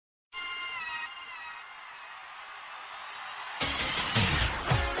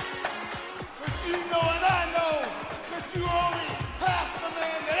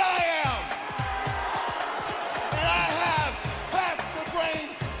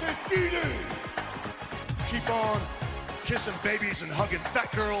keep on kissing babies and hugging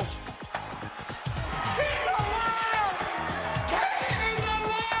fat girls. He's alive! Kane is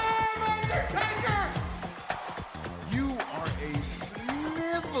alive, Undertaker! You are a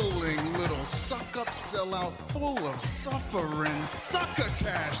sniveling little suck-up sellout full of suffering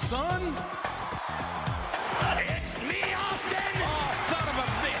succotash, son! It's me, Austin! Oh, son of a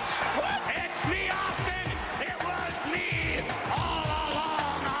bitch! What? It's me, Austin! It was me all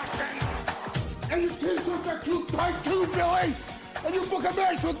along, Austin! And you t-shirts are too tight too, Billy! And you book a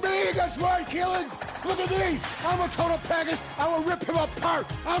match with me against Ryan Keelan! Look at me! I'm a total package! I will rip him apart!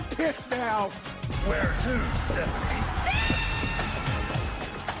 I'm pissed now! Where to, Stephanie?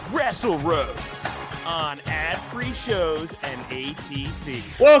 Wrestle Roasts on ad-free shows and ATC.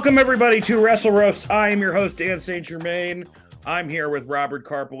 Welcome, everybody, to Wrestle Roasts. I am your host, Dan St. Germain. I'm here with Robert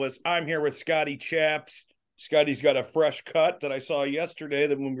Karpolis. I'm here with Scotty Chaps. Scotty's got a fresh cut that I saw yesterday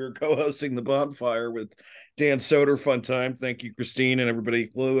that when we were co-hosting the bonfire with Dan Soder. Fun time. Thank you, Christine, and everybody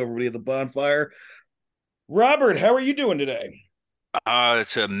at the bonfire. Robert, how are you doing today?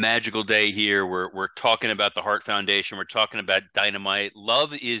 It's a magical day here. We're talking about the Hart Foundation. We're talking about Dynamite.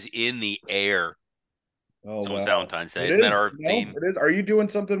 Love is in the air. Oh, It's wow. Valentine's Day. Isn't that our theme? It is. Are you doing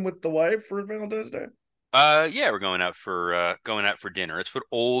something with the wife for Valentine's Day? Yeah, we're going out for dinner. It's what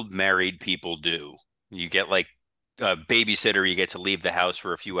old married people do. You get like a babysitter. You get to leave the house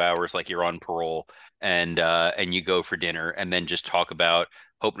for a few hours, like you're on parole, and you go for dinner, and then just talk about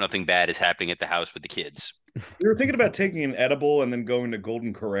hope nothing bad is happening at the house with the kids. We were thinking about taking an edible and then going to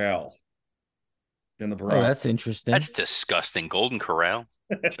Golden Corral in the Bronx. Oh, that's interesting. That's disgusting. Golden Corral.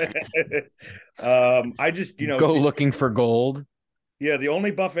 I just, go looking for gold. Yeah, the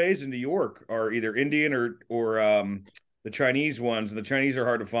only buffets in New York are either Indian or the Chinese ones, and the Chinese are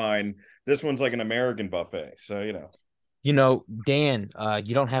hard to find. This one's like an American buffet, so Dan,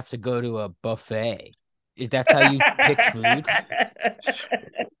 you don't have to go to a buffet. That's how you pick food.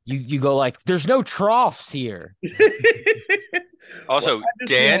 You go like, there's no troughs here. Also, well,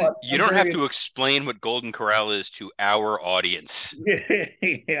 Dan, you don't have to explain what Golden Corral is to our audience.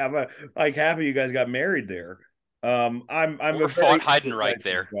 Yeah, like half of you guys got married there. I'm Or fought hide and right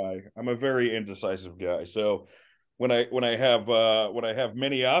there. Guy. I'm a very indecisive guy. So when I have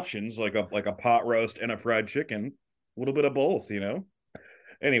many options like a pot roast and a fried chicken, a little bit of both,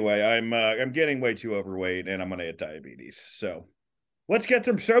 Anyway, I'm getting way too overweight and I'm gonna get diabetes. So let's get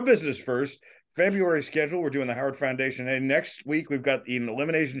through show business first. February schedule, we're doing the Hart Foundation. And next week, we've got the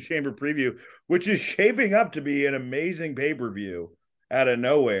Elimination Chamber preview, which is shaping up to be an amazing pay-per-view out of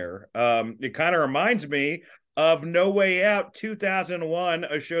nowhere. It kind of reminds me of No Way Out 2001,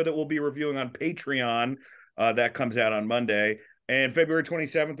 a show that we'll be reviewing on Patreon. That comes out on Monday. And February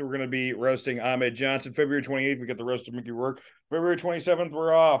 27th, we're going to be roasting Ahmed Johnson. February 28th, we get the roast of Mickey Rourke. February 27th,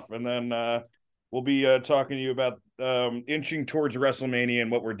 we're off. And then we'll be talking to you about inching towards WrestleMania and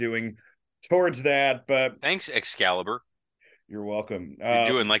what we're doing towards that. But thanks, Excalibur. You're welcome. You're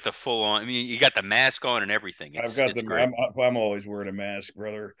doing like the full on. I mean, you got the mask on and everything. I'm always wearing a mask,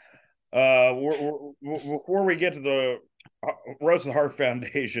 brother. Before we get to the roast of the Hart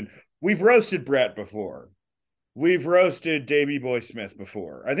Foundation, we've roasted Brett before. We've roasted Davey Boy Smith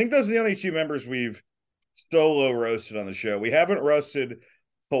before. I think those are the only two members we've solo roasted on the show. We haven't roasted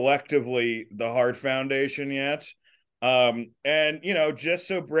collectively the Hart Foundation yet. And just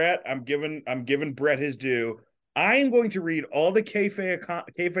so Brett, I'm giving Brett his due. I am going to read all the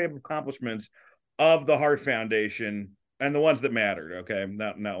kayfabe accomplishments of the Hart Foundation and the ones that mattered. Okay,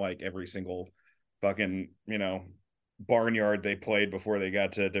 not like every single fucking barnyard they played before they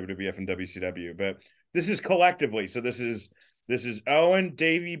got to WWF and WCW, but this is collectively. So this is Owen,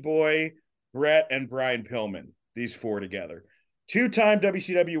 Davey Boy, Brett, and Brian Pillman. These four together. 2-time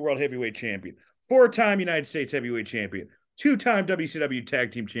WCW World Heavyweight Champion. 4-time United States Heavyweight Champion, 2-time WCW Tag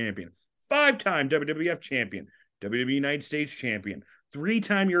Team Champion, 5-time WWF Champion, WWE United States Champion,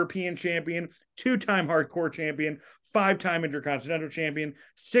 3-time European Champion, 2-time Hardcore Champion, 5-time Intercontinental Champion,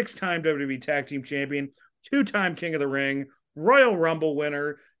 6-time WWE Tag Team Champion, 2-time King of the Ring, Royal Rumble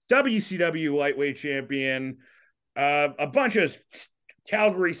winner, WCW Lightweight Champion, a bunch of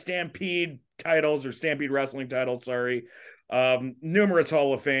Calgary Stampede titles or Stampede Wrestling titles, sorry. Numerous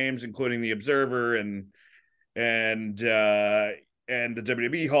Hall of Fames, including the Observer and the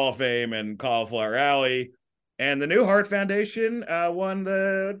WWE Hall of Fame and Cauliflower Alley. And the new Hart Foundation won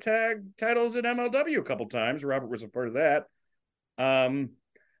the tag titles in MLW a couple times. Robert was a part of that.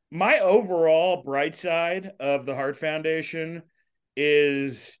 My overall bright side of the Hart Foundation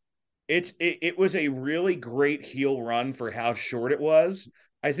is it was a really great heel run for how short it was.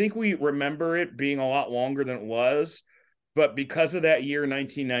 I think we remember it being a lot longer than it was. But because of that year,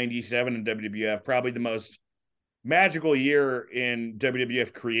 1997 in WWF, probably the most magical year in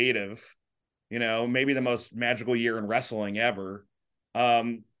WWF creative, maybe the most magical year in wrestling ever. We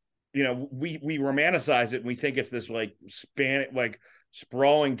romanticize it and we think it's this like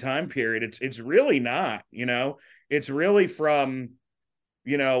sprawling time period. It's really not, it's really from,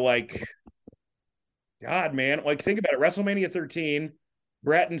 like, God, man, like think about it. WrestleMania 13,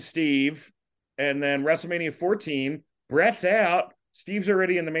 Bret and Steve, and then WrestleMania 14, Bret's out, Steve's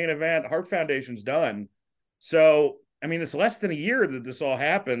already in the main event, Hart Foundation's done. So, I mean, it's less than a year that this all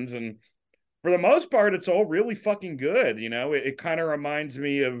happens, and for the most part, it's all really fucking good. It kind of reminds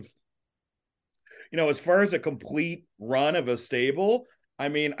me of, as far as a complete run of a stable. I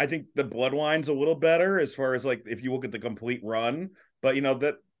mean, I think the Bloodline's a little better as far as like if you look at the complete run, but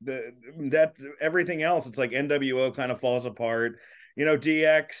that everything else, it's like NWO kind of falls apart.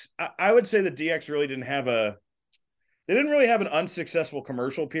 DX. I would say that DX really didn't have they didn't really have an unsuccessful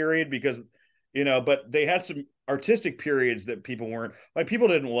commercial period because, but they had some artistic periods that people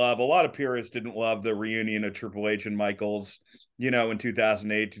didn't love. A lot of purists didn't love the reunion of Triple H and Michaels, in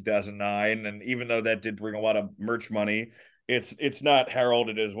 2008, 2009. And even though that did bring a lot of merch money, it's not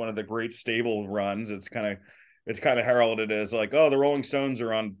heralded as one of the great stable runs. It's kind of heralded as like, oh, the Rolling Stones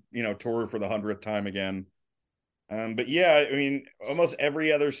are on, tour for the 100th time again. But yeah, I mean, almost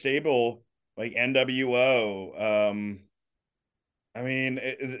every other stable, like NWO, I mean,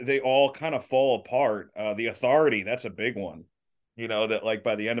 they all kind of fall apart. The Authority, that's a big one, that like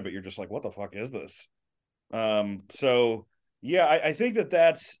by the end of it, you're just like, what the fuck is this? So yeah, I think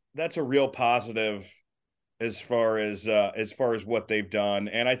that's a real positive as far as what they've done.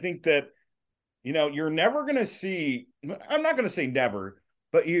 And I think that, you're never going to see, I'm not going to say never,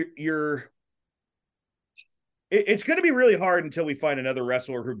 but it's going to be really hard until we find another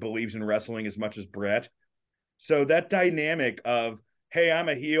wrestler who believes in wrestling as much as Bret. So that dynamic of, hey, I'm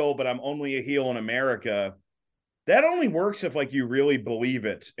a heel, but I'm only a heel in America, that only works if like you really believe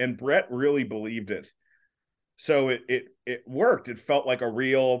it. And Bret really believed it. So it worked. It felt like a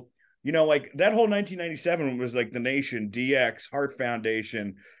real, like that whole 1997 was like the Nation, DX, Hart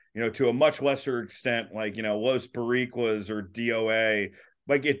Foundation, to a much lesser extent, like, Los Boricuas or DOA.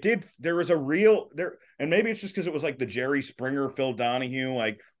 Like it did, there was a real there, and maybe it's just because it was like the Jerry Springer, Phil Donahue,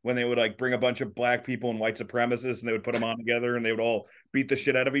 like when they would like bring a bunch of black people and white supremacists and they would put them on together and they would all beat the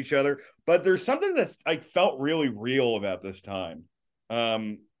shit out of each other. But there's something that's like felt really real about this time.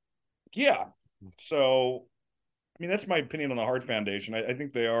 Yeah. So, I mean, that's my opinion on the Hart Foundation. I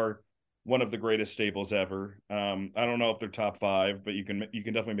think they are one of the greatest stables ever. I don't know if they're top 5, but you can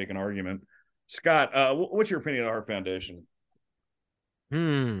definitely make an argument. Scott, what's your opinion of the Hart Foundation?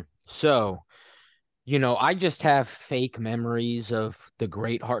 So, I just have fake memories of the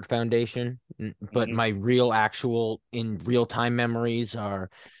Great Hart Foundation, but my real actual in real time memories are,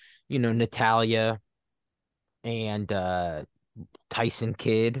 Natalia and Tyson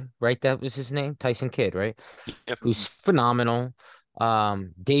Kidd, right? That was his name, Tyson Kidd, right? Yep. Who's phenomenal.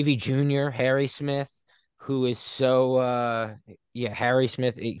 Davey Jr., Harry Smith, who is so Harry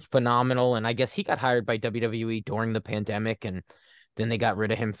Smith, phenomenal. And I guess he got hired by WWE during the pandemic, and then they got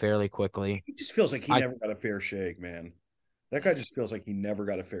rid of him fairly quickly. He just feels like he never got a fair shake, man. That guy just feels like he never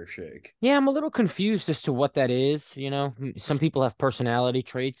got a fair shake. Yeah, I'm a little confused as to what that is. Some people have personality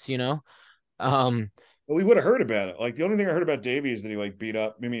traits, Well, we would have heard about it. Like the only thing I heard about Davey is that he like beat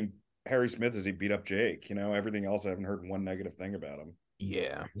up. I mean, Harry Smith is he beat up Jake. Everything else I haven't heard one negative thing about him.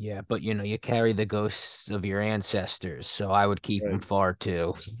 Yeah, but you carry the ghosts of your ancestors, so I would keep them far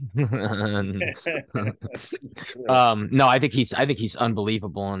too. No, I think he's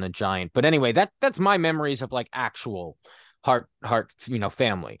unbelievable and a giant. But anyway, that's my memories of like actual Hart,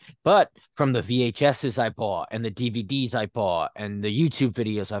 family. But from the VHSs I bought and the DVDs I bought and the YouTube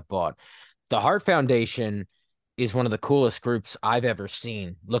videos I bought, the Hart Foundation is one of the coolest groups I've ever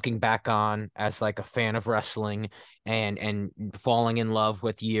seen. Looking back on as like a fan of wrestling and falling in love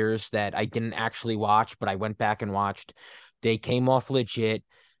with years that I didn't actually watch, but I went back and watched. They came off legit.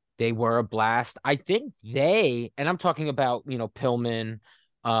 They were a blast. I think and I'm talking about, Pillman,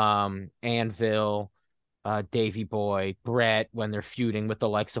 Anvil, Davey Boy, Bret, when they're feuding with the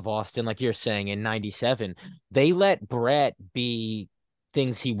likes of Austin, like you're saying in 97, they let Bret be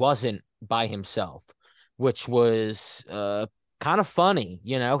things he wasn't by himself, which was kind of funny.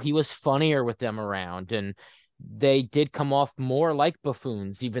 He was funnier with them around, and they did come off more like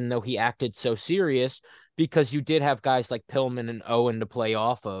buffoons, even though he acted so serious, because you did have guys like Pillman and Owen to play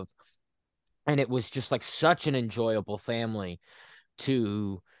off of. And it was just like such an enjoyable family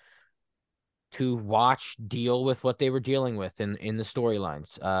to watch deal with what they were dealing with in the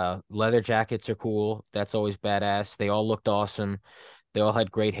storylines. Leather jackets are cool. That's always badass. They all looked awesome. They all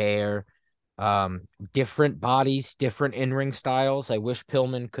had great hair. Different bodies, different in-ring styles. I wish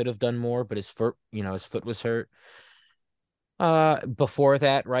Pillman could have done more, but his foot was hurt. Before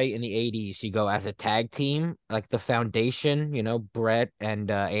that, right, in the 80s, you go as a tag team, like the Foundation, Brett and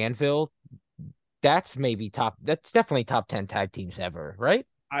Anvil. That's definitely top 10 tag teams ever, right?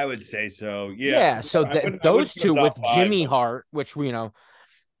 I would say so. Yeah. Yeah, so I those wouldn't put two them top with five, Jimmy but Hart, which uh,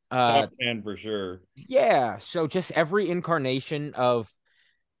 top 10 for sure. yeah, so just every incarnation of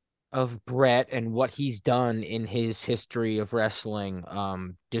Brett and what he's done in his history of wrestling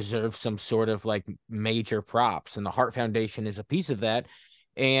deserves some sort of like major props, and the Hart Foundation is a piece of that.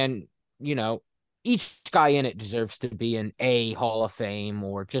 And you know each guy in it deserves to be in a Hall of Fame,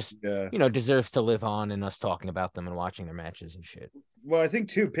 or just Yeah. deserves to live on in us talking about them and watching their matches and shit. Well, I think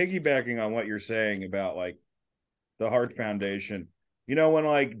too, piggybacking on what you're saying about like the Hart Foundation, when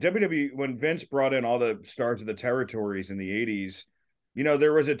like WWE, when Vince brought in all the stars of the territories in the 80s,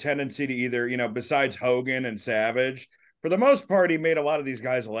 there was a tendency to either, besides Hogan and Savage, for the most part, he made a lot of these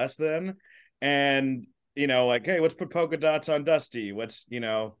guys less than. And, like, hey, let's put polka dots on Dusty.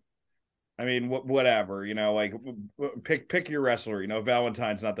 I mean, whatever, like pick your wrestler.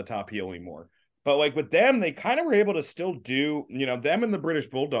 Valentine's not the top heel anymore. But like with them, they kind of were able to still do, them and the British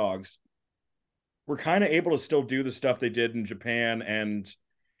Bulldogs were kind of able to still do the stuff they did in Japan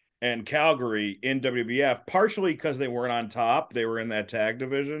and Calgary in WBF, partially because they weren't on top. They were in that tag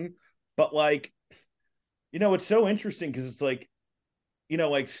division. But like, it's so interesting because it's like,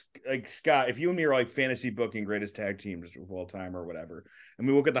 like Scott, if you and me are like fantasy booking greatest tag teams of all time or whatever, and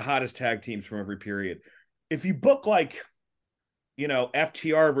we look at the hottest tag teams from every period, if you book like,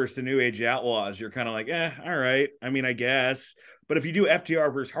 FTR versus the New Age Outlaws, you're kind of like, all right. I mean, I guess. But if you do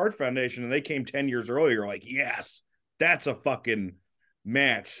FTR versus Hart Foundation and they came 10 years earlier, you're like, yes, that's a fucking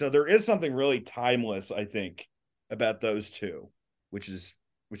match. So there is something really timeless, I think, about those two, which is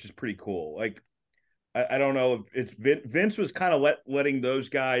pretty cool. Like, I don't know if it's Vince was kind of letting those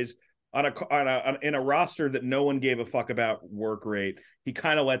guys in a roster that no one gave a fuck about work rate. He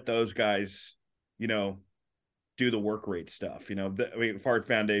kind of let those guys, do the work rate stuff. Hart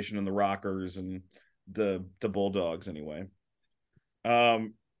Foundation and the Rockers and the Bulldogs anyway.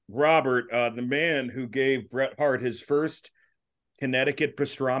 Robert, the man who gave Bret Hart his first Connecticut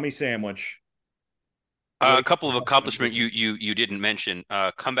pastrami sandwich. A couple of accomplishments you didn't mention.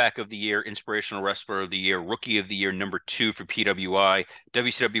 Comeback of the year, inspirational wrestler of the year, rookie of the year, #2 for PWI,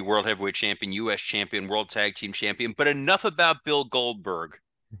 WCW World Heavyweight Champion, US Champion, World Tag Team Champion. But enough about Bill Goldberg.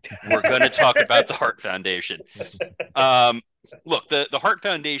 We're going to talk about the Hart Foundation. Look, the Hart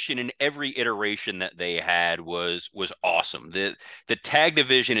Foundation in every iteration that they had was awesome. The tag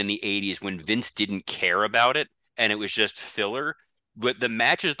division in the 80s, when Vince didn't care about it and it was just filler, but the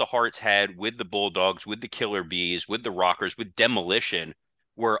matches the Harts had with the Bulldogs, with the Killer Bees, with the Rockers, with Demolition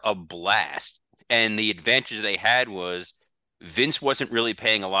were a blast. And the advantage they had was Vince wasn't really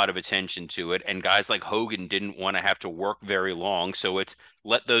paying a lot of attention to it, and guys like Hogan didn't want to have to work very long. So it's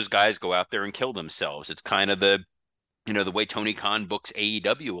let those guys go out there and kill themselves. It's kind of the way Tony Khan books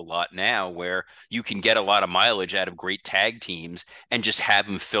AEW a lot now, where you can get a lot of mileage out of great tag teams and just have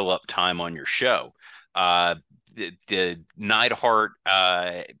them fill up time on your show. The Neidhart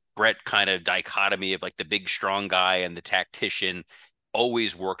Brett kind of dichotomy of like the big strong guy and the tactician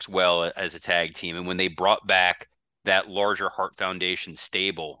always works well as a tag team. And when they brought back that larger Hart Foundation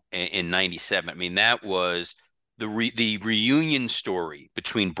stable in '97, I mean, that was the reunion story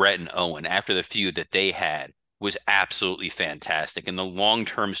between Brett and Owen after the feud that they had was absolutely fantastic. And the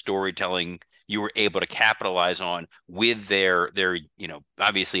long-term storytelling you were able to capitalize on with their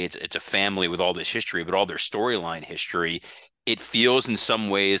obviously it's a family with all this history, but all their storyline history, it feels in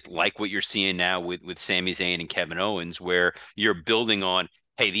some ways like what you're seeing now with Sami Zayn and Kevin Owens, where you're building on,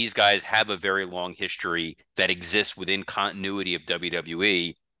 hey, these guys have a very long history that exists within continuity of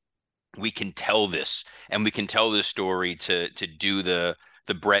WWE. We can tell this, and we can tell this story to do the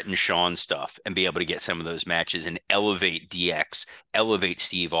Brett and Shawn stuff and be able to get some of those matches and elevate DX, elevate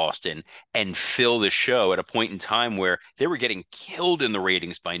Steve Austin, and fill the show at a point in time where they were getting killed in the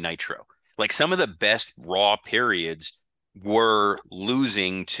ratings by Nitro. Like some of the best Raw periods were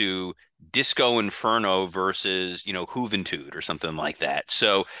losing to Disco Inferno versus, Juventud or something like that.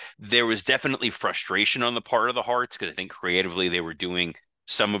 So there was definitely frustration on the part of the Hearts because I think creatively they were doing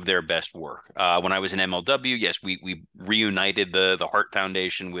some of their best work. When I was in MLW, yes, we reunited the Hart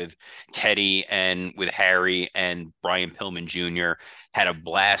Foundation with Teddy and with Harry and Brian Pillman Jr. Had a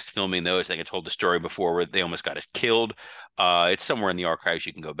blast filming those. I think I told the story before where they almost got us killed. It's somewhere in the archives.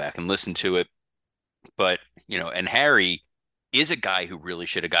 You can go back and listen to it. But, and Harry, is a guy who really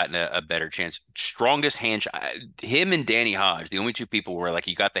should have gotten a better chance. Strongest handshake, him and Danny Hodge, the only two people where like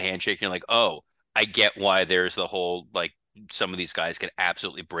you got the handshake, and you're like, oh, I get why there's the whole like some of these guys can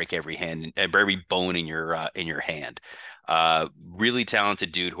absolutely break every hand and every bone in your hand. Really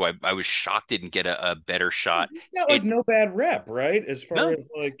talented dude who I was shocked didn't get a better shot. He's got like no bad rep, right? As far No, as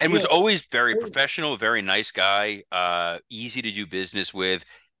like, and was always very professional, very nice guy, easy to do business with.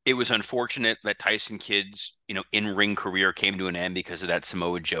 It was unfortunate that Tyson Kidd's, in-ring career came to an end because of that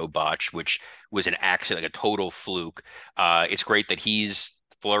Samoa Joe botch, which was an accident, like a total fluke. It's great that he's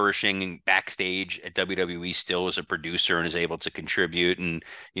flourishing backstage at WWE still as a producer and is able to contribute. And,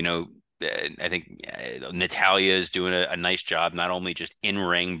 I think Natalia is doing a nice job, not only just in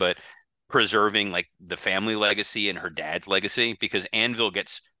ring, but preserving like the family legacy and her dad's legacy, because Anvil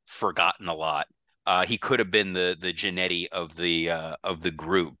gets forgotten a lot. He could have been the Jannetty of the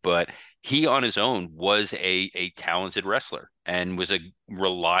group, but he on his own was a talented wrestler and was a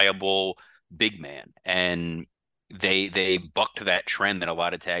reliable big man. And they bucked that trend that a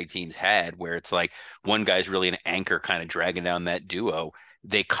lot of tag teams had, where it's like one guy's really an anchor kind of dragging down that duo.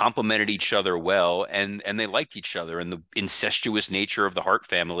 They complemented each other well, and they liked each other, and the incestuous nature of the Hart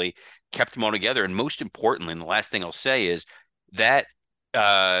family kept them all together. And most importantly, and the last thing I'll say is that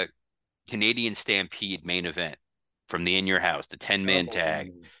Canadian Stampede main event from the In Your House, the 10-man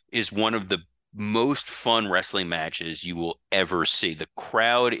tag, is one of the most fun wrestling matches you will ever see. The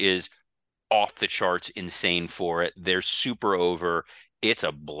crowd is off the charts insane for it. They're super over. It's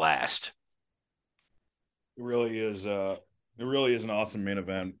a blast. It really is. It really is an awesome main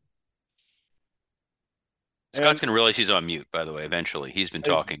event. Scott's gonna realize he's on mute, by the way. Eventually, he's been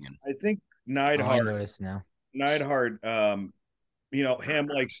talking, and I think Neidhart. I noticed now. Neidhart, him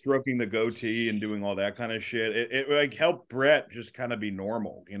like stroking the goatee and doing all that kind of shit. It like helped Brett just kind of be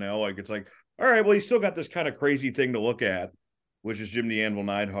normal, like it's like, all right, well, he's still got this kind of crazy thing to look at, which is Jim the Anvil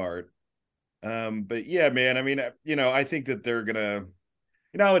Neidhart. But yeah, man, I mean, I think that they're gonna,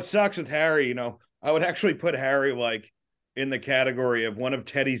 it sucks with Harry. I would actually put Harry like in the category of one of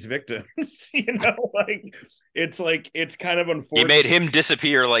Teddy's victims. It's kind of unfortunate. He made him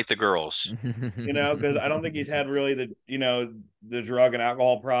disappear like the girls. Because I don't think he's had really the drug and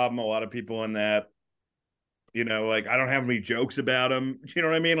alcohol problem. A lot of people in that, like I don't have any jokes about him. You know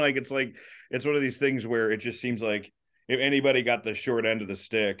what I mean? Like it's one of these things where it just seems like if anybody got the short end of the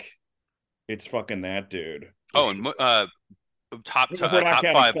stick, it's fucking that dude. Oh, and top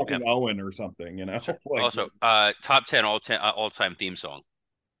 5 fucking Owen or something, Also, top 10 all-time theme song.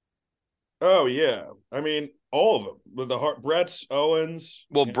 Oh yeah, I mean all of them. With the Hart, Brett's, Owens.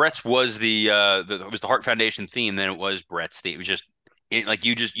 Well, Brett's was it was the Hart Foundation theme. Then it was Brett's theme. It was just like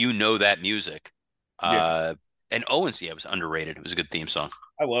that music. And Owens, it was underrated. It was a good theme song.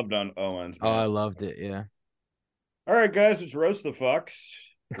 I loved on Owens. Man. Oh, I loved it. Yeah. All right, guys, let's roast the fucks.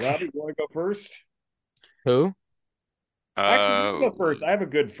 Robbie, you want to go first? Who? Actually, go first. I have a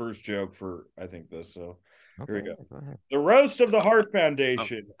good first joke for this. So here we go. The roast of the Hart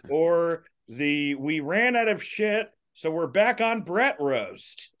Foundation, or the we ran out of shit, so we're back on Brett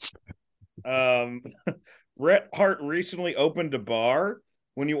roast. Bret Hart recently opened a bar.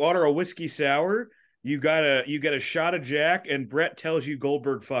 When you order a whiskey sour, you get a shot of Jack, and Bret tells you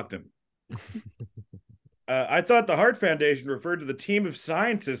Goldberg fucked him. I thought the Hart Foundation referred to the team of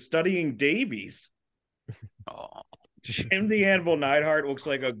scientists studying Davies. Oh. Jim the Anvil Neidhart looks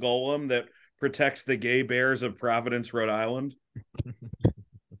like a golem that protects the gay bears of Providence, Rhode Island.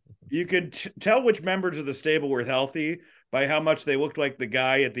 You could tell which members of the stable were healthy by how much they looked like the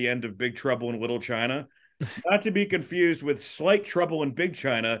guy at the end of Big Trouble in Little China. Not to be confused with Slight Trouble in Big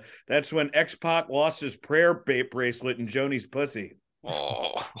China. That's when X-Pac lost his prayer bracelet in Joni's pussy.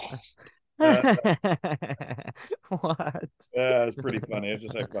 Oh. What? It's pretty funny. It's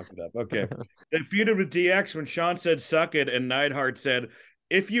just I fucked it up. Okay. They feuded with DX when Sean said suck it and Neidhart said,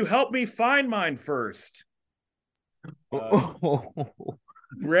 if you help me find mine first. Brett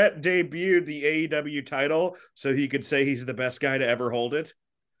debuted the AEW title so he could say he's the best guy to ever hold it.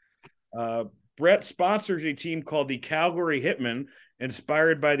 Brett sponsors a team called the Calgary Hitmen,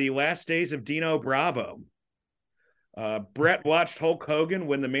 inspired by the last days of Dino Bravo. Brett watched Hulk Hogan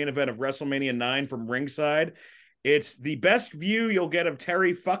win the main event of WrestleMania 9 from ringside. It's the best view you'll get of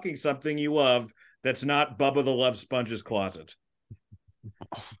Terry fucking something you love that's not Bubba the Love Sponge's closet.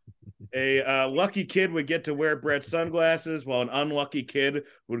 A lucky kid would get to wear Brett's sunglasses, while an unlucky kid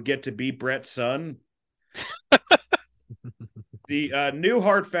would get to be Brett's son. The New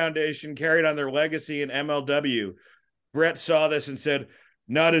Hart Foundation carried on their legacy in MLW. Brett saw this and said,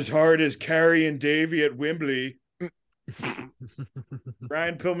 not as hard as Carrie and Davey at Wembley.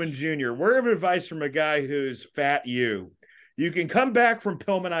 Brian Pillman Jr. Word of advice from a guy who's fat you. You can come back from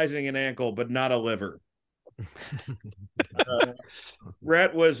Pillmanizing an ankle, but not a liver.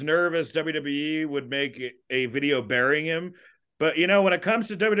 Brett was nervous WWE would make a video burying him. But, when it comes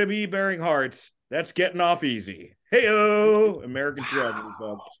to WWE burying Harts, that's getting off easy. Hey-o! American tragedy,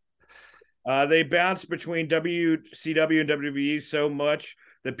 folks. They bounced between WCW and WWE so much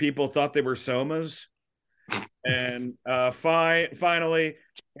that people thought they were somas. And finally,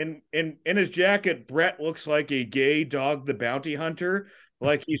 in his jacket, Brett looks like a gay Dog the Bounty Hunter,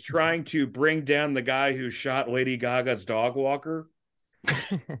 like he's trying to bring down the guy who shot Lady Gaga's dog walker.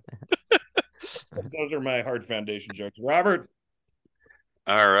 Those are my Hart Foundation jokes. Robert?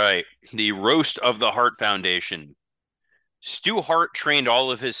 All right. The roast of the Hart Foundation. Stu Hart trained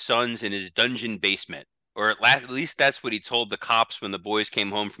all of his sons in his dungeon basement, or at least that's what he told the cops when the boys came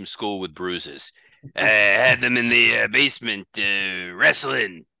home from school with bruises. I had them in the basement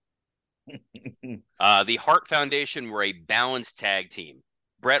wrestling. The Hart Foundation were a balanced tag team.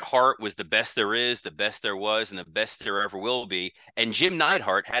 Bret Hart was the best there is, the best there was, and the best there ever will be. And Jim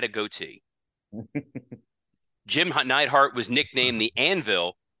Neidhart had a goatee. Jim Neidhart was nicknamed the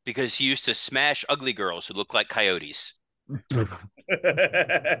Anvil because he used to smash ugly girls who looked like coyotes. That's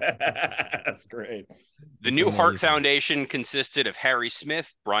great. The new Hart Foundation consisted of Harry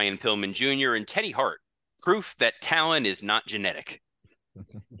Smith, Brian Pillman Jr., and Teddy Hart, proof that talent is not genetic.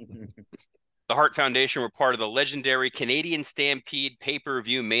 The Hart Foundation were part of the legendary Canadian Stampede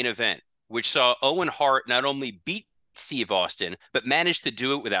pay-per-view main event, which saw Owen Hart not only beat Steve Austin, but managed to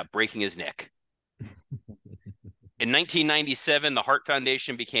do it without breaking his neck. In 1997, the Hart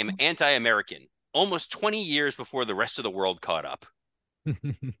Foundation became anti-American, almost 20 years before the rest of the world caught up. This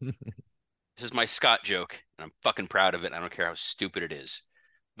is my Scott joke, and I'm fucking proud of it. I don't care how stupid it is.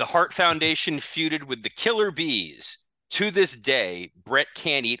 The Hart Foundation feuded with the Killer Bees. To this day, Brett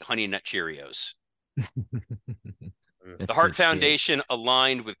can't eat Honey Nut Cheerios. The Hart Foundation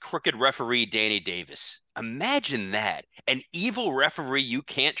aligned with crooked referee Danny Davis. Imagine that. An evil referee you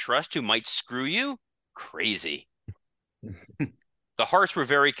can't trust who might screw you? Crazy. The Harts were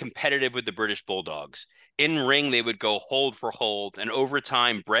very competitive with the British Bulldogs. In ring, they would go hold for hold, and over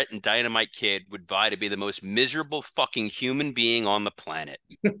time, Brett and Dynamite Kid would vie to be the most miserable fucking human being on the planet.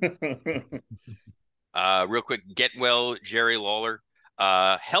 Real quick, get well, Jerry Lawler.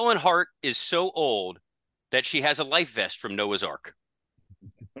 Helen Hart is so old that she has a life vest from Noah's Ark.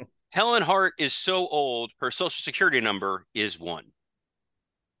 Helen Hart is so old, her social security number is 1.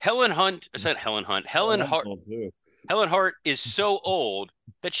 Helen Hart is so old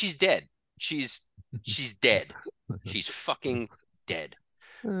that she's dead. She's dead. She's fucking dead.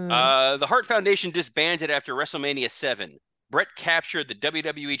 The Hart Foundation disbanded after WrestleMania 7. Brett captured the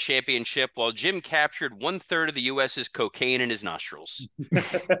WWE Championship while Jim captured 1/3 of the U.S.'s cocaine in his nostrils.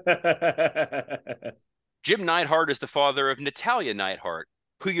 Jim Neidhart is the father of Natalia Neidhart,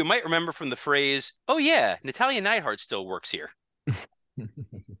 who you might remember from the phrase, "Oh yeah, Natalia Neidhart still works here."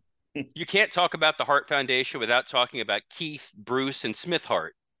 You can't talk about the Hart Foundation without talking about Keith, Bruce, and Smith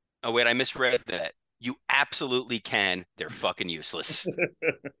Hart. Oh, wait, I misread that. You absolutely can. They're fucking useless.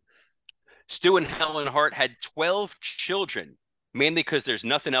 Stu and Helen Hart had 12 children, mainly because there's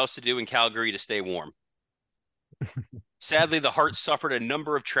nothing else to do in Calgary to stay warm. Sadly, the Harts suffered a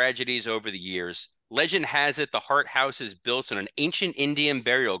number of tragedies over the years. Legend has it the Hart house is built on an ancient Indian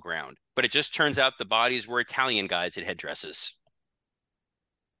burial ground, but it just turns out the bodies were Italian guys in headdresses.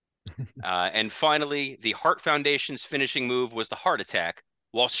 And finally, the Hart Foundation's finishing move was the heart attack,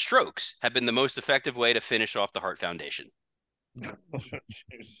 while strokes have been the most effective way to finish off the Hart Foundation.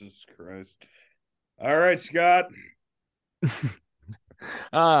 Jesus Christ. All right, Scott.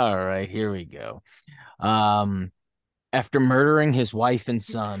 All right, here we go. After murdering his wife and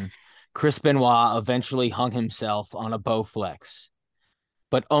son, Chris Benoit eventually hung himself on a Bowflex,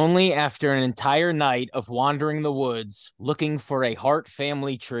 but only after an entire night of wandering the woods looking for a Hart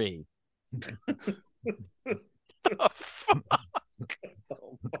family tree. The fuck?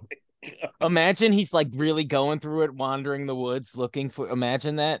 Oh my God. Imagine he's like really going through it, wandering the woods looking for.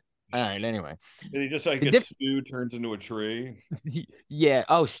 Imagine that. All right. Anyway, and he just like gets Stu turns into a tree. Yeah.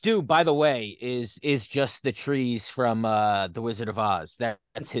 Oh, Stu, by the way, is just the trees from the Wizard of Oz.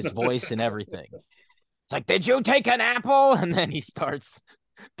 That's his voice and everything. It's like, did you take an apple? And then he starts.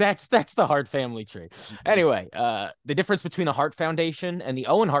 That's the Hart family tree. Anyway, the difference between the Hart Foundation and the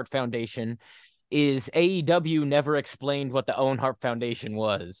Owen Hart Foundation is AEW never explained what the Owen Hart Foundation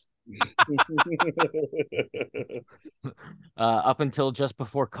was. Up until just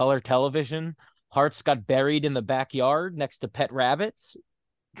before color television, Harts got buried in the backyard next to pet rabbits.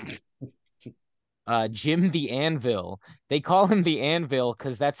 Jim the Anvil. They call him the Anvil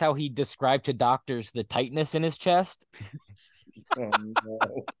because that's how he described to doctors the tightness in his chest. Oh, no.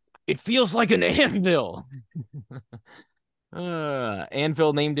 It feels like an anvil.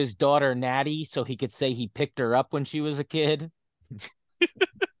 Anvil named his daughter Natty so he could say he picked her up when she was a kid.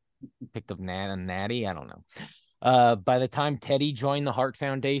 Picked up Natty. I don't know. By the time Teddy joined the Hart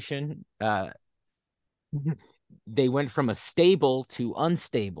Foundation, they went from a stable to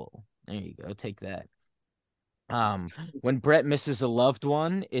unstable. There you go. Take that. When Brett misses a loved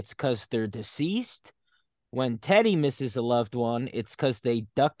one, it's because they're deceased. When Teddy misses a loved one, it's because they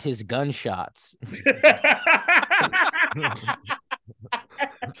ducked his gunshots.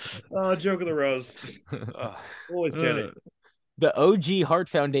 Oh, joke of the roast. Always Teddy. The OG Hart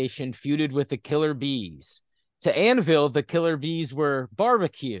Foundation feuded with the Killer Bees. To Anvil, the Killer Bees were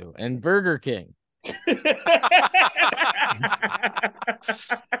barbecue and Burger King.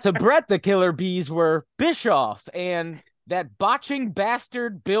 To Brett, the Killer Bees were Bischoff and that botching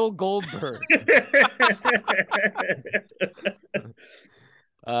bastard Bill Goldberg.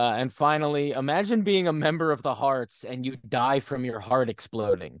 And finally, imagine being a member of the Hearts and you die from your heart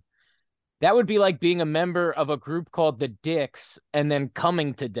exploding. That would be like being a member of a group called the Dicks and then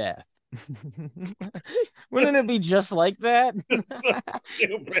coming to death. Wouldn't it be just like that? So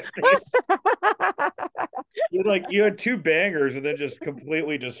stupid. You had two bangers and then just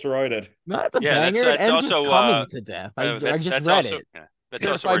completely destroyed it. Not the Yeah, banger. that's it ends also with coming to death. I just that's read also it. that's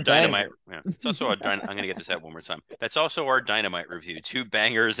also our Certified dynamite. banger. Yeah, it's also our I'm gonna get this out one more time. That's also our dynamite review. Two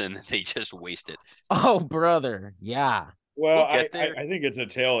bangers and they just waste it. Oh, brother. Yeah. Well, We'll get there. I think it's a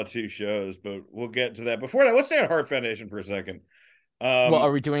tale of two shows, but we'll get to that. Before that, let's stay on Hart Foundation for a second. Well,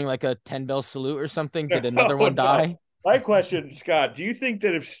 are we doing like a 10-bell salute or something? Did another no, one die? No. My question, Scott, do you think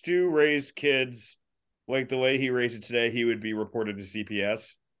that if Stu raised kids like the way he raised it today, he would be reported to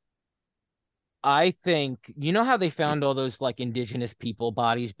CPS? I think, you know how they found all those like indigenous people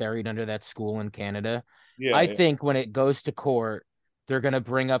bodies buried under that school in Canada? Yeah. I think when it goes to court, they're going to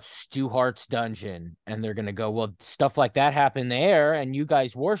bring up Stu Hart's dungeon and they're going to go, well, stuff like that happened there and you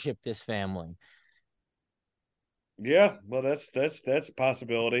guys worship this family. Yeah, well, that's a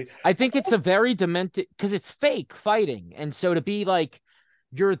possibility. I think it's a very demented because it's fake fighting. And so to be like,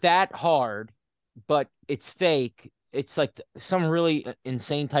 you're that hard, but it's fake. It's like some really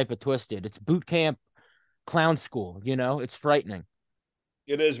insane type of twisted. It's boot camp clown school, it's frightening.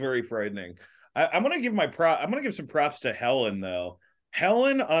 It is very frightening. I'm gonna give I'm gonna give some props to Helen though.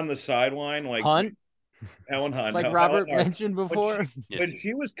 Helen on the sideline, like Hunt. Helen Hunt, Like no, Robert Helen mentioned before. When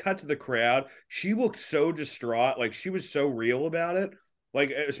she was cut to the crowd, she looked so distraught. Like she was so real about it.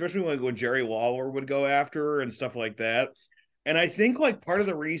 Like especially when Jerry Lawler would go after her and stuff like that. And I think like part of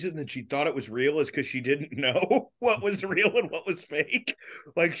the reason that she thought it was real is because she didn't know what was real and what was fake.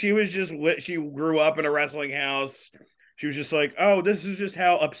 Like she was just she grew up in a wrestling house. She was just like, oh, this is just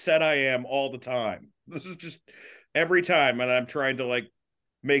how upset I am all the time. This is just every time, and I'm trying to like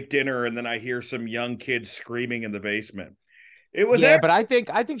make dinner, and then I hear some young kids screaming in the basement. It was but I think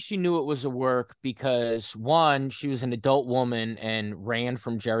she knew it was a work because one, she was an adult woman and ran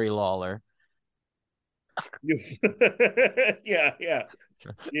from Jerry Lawler. yeah.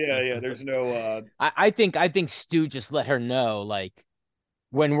 There's no. I think Stu just let her know, like,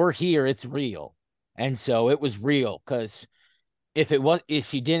 when we're here, it's real, and so it was real because if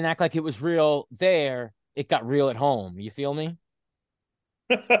she didn't act like it was real there, it got real at home. You feel me?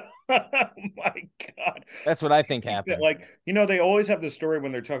 My God, that's what I think happened. Like they always have the story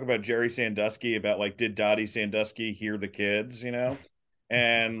when they're talking about Jerry Sandusky about like did Dottie Sandusky hear the kids,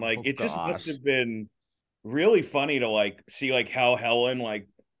 and like it just must have been really funny to like see like how Helen like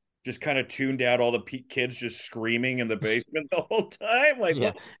just kind of tuned out all the kids just screaming in the basement the whole time. Like,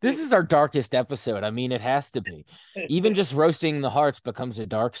 yeah, this is our darkest episode. I mean, it has to be. Even just roasting the Hearts becomes a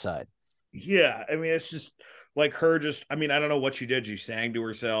dark side. Yeah, I mean, it's just like her. I don't know what she did. She sang to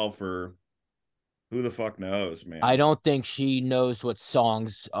herself, or who the fuck knows, man. I don't think she knows what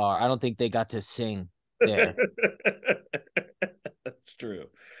songs are. I don't think they got to sing there. That's true.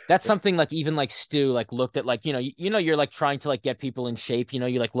 That's something like even like Stu like looked at like you're like trying to like get people in shape. You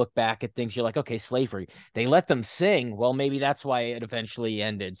like look back at things. You're like, okay, slavery. They let them sing. Well, maybe that's why it eventually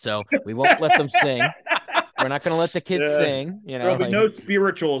ended. So we won't let them sing. We're not going to let the kids sing. There'll be no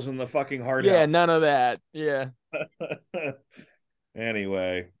spirituals in the fucking Hart Yeah, house. none of that. Yeah.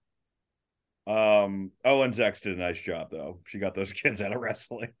 Anyway, Owen Zex did a nice job though. She got those kids out of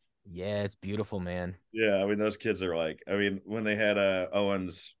wrestling. Yeah, it's beautiful, man. Yeah, I mean those kids are like, when they had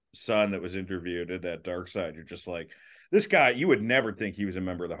Owen's son that was interviewed at that dark side, you're just like, this guy, you would never think he was a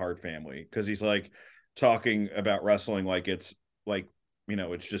member of the Hart family because he's like talking about wrestling like it's like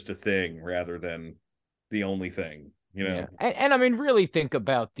it's just a thing rather than the only thing. Yeah. And I mean, really think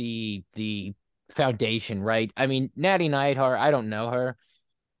about the foundation, right? I mean, Natty Neidhart, I don't know her.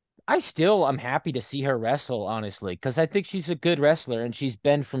 I'm happy to see her wrestle, honestly, because I think she's a good wrestler and she's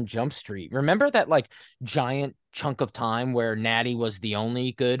been from Jump Street. Remember that like giant chunk of time where Natty was the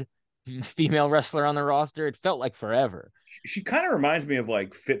only good female wrestler on the roster? It felt like forever. She kind of reminds me of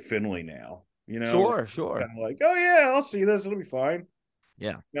like Fit Finley now, Sure, sure. kind of like, oh yeah, I'll see this, it'll be fine.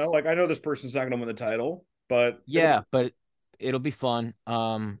 Yeah. Like I know this person's not going to win the title, but Yeah, but it'll be fun.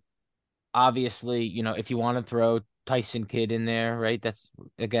 Obviously, if you want to throw Tyson Kidd in there, right? That's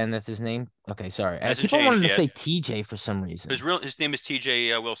his name. Okay, sorry. Hasn't People wanted changed to say yet. TJ for some reason. His name is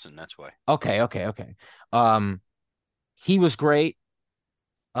TJ Wilson. That's why. Okay. He was great.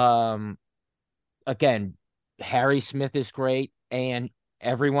 Um, again, Harry Smith is great, and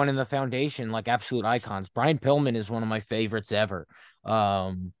everyone in the foundation, like absolute icons. Brian Pillman is one of my favorites ever.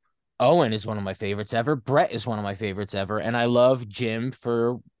 Owen is one of my favorites ever. Brett is one of my favorites ever, and I love Jim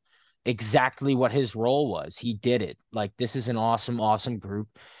for exactly what his role was. He did it. Like, this is an awesome group.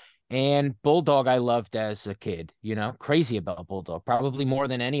 And Bulldog, I loved as a kid, crazy about Bulldog, probably more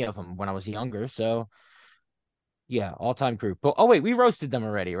than any of them when I was younger. So, yeah, all-time group. But wait, we roasted them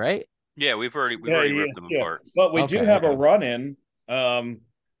already, right? Yeah, we've already ripped them apart. But we do have a Okay. run in.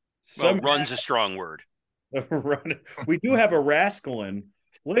 Well, run's a strong word. Run. We do have a rascalin.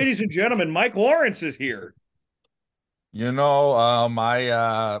 Ladies and gentlemen, Mike Lawrence is here.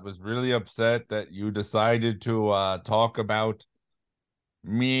 I was really upset that you decided to talk about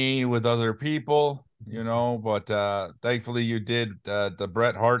me with other people, but thankfully you did the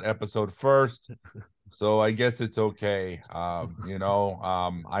Bret Hart episode first. So I guess it's okay. I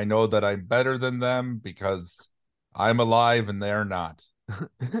know that I'm better than them because I'm alive and they're not.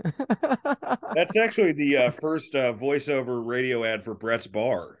 That's actually the first voiceover radio ad for Brett's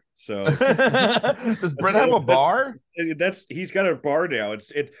Bar. So does Bret have a bar? He's got a bar now.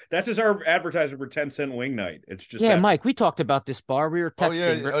 That's his our advertisement for 10-cent wing night. It's just Yeah, Mike, we talked about this bar. We were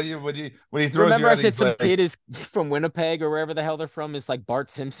texting. Oh yeah. When he throws Remember, you I out, said some like, kid is from Winnipeg or wherever the hell they're from is like Bart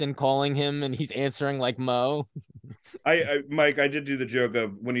Simpson calling him, and he's answering like Mo. Mike, I did do the joke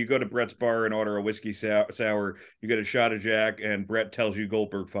of when you go to Brett's Bar and order a whiskey sour, you get a shot of Jack, and Brett tells you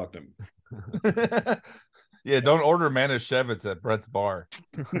Goldberg fucked him. Yeah, don't order Manischewitz at Brett's Bar.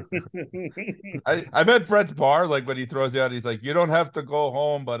 I met Brett's Bar, like when he throws you out, he's like, you don't have to go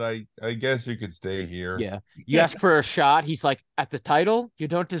home, but I guess you could stay here. Yeah. You ask for a shot. He's like, at the title, you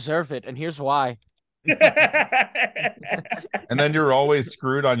don't deserve it. And here's why. And then you're always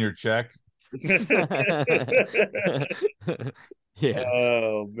screwed on your check. Yeah.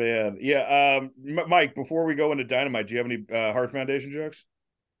 Oh, man. Yeah. Mike, before we go into Dynamite, do you have any Hart Foundation jokes?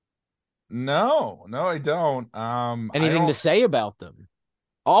 No, I don't. Anything to say about them?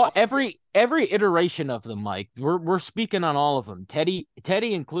 Every iteration of them, Mike. We're speaking on all of them. Teddy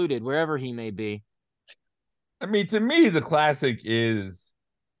included, wherever he may be. I mean, to me, the classic is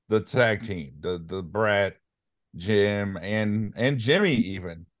the tag team, the Bret, Jim, and Jimmy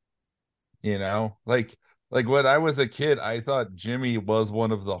even. Like when I was a kid, I thought Jimmy was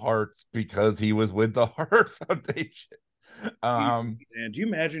one of the Harts because he was with the Hart Foundation. And do you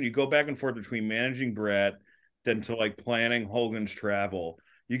imagine you go back and forth between managing Bret, then to like planning Hogan's travel?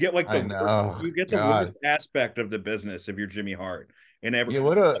 You get like the worst aspect of the business if you're Jimmy Hart. And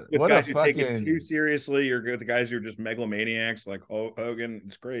guys who take it too seriously, or the guys who are just megalomaniacs like Hogan.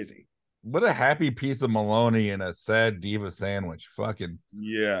 It's crazy. What a happy piece of bologna and a sad diva sandwich. Fucking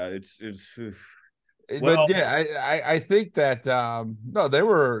yeah, it's but yeah, I think that no, they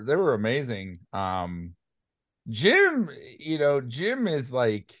were amazing. Jim is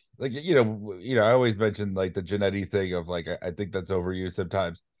like I always mention like the Jannetty thing of like I think that's overused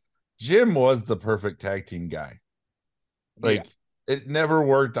sometimes. Jim was the perfect tag team guy. Like it never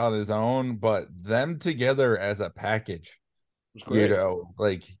worked on his own, but them together as a package,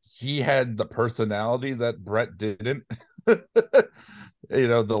 like he had the personality that Bret didn't.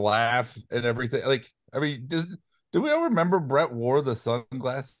 The laugh and everything. Like, I mean, do we all remember Bret wore the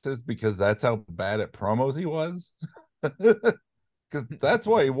sunglasses because that's how bad at promos he was? Because that's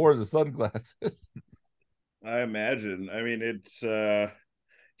why he wore the sunglasses. I imagine. I mean, it's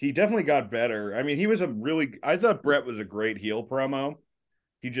he definitely got better. I mean, I thought Bret was a great heel promo.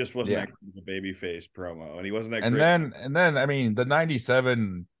 He just wasn't that good of a babyface promo, and he wasn't that great. And then I mean, the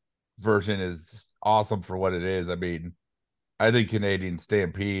 97 version is awesome for what it is. I mean, I think Canadian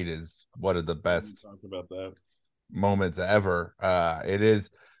Stampede is one of the best about that moments ever. It is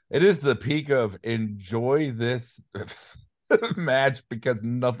the peak of enjoy this match because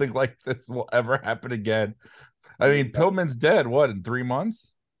nothing like this will ever happen again. I mean, Pillman's dead, what, in 3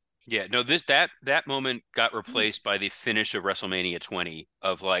 months? Yeah, no, that moment got replaced by the finish of WrestleMania 20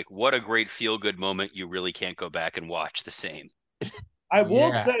 of like what a great feel good moment you really can't go back and watch the same. I will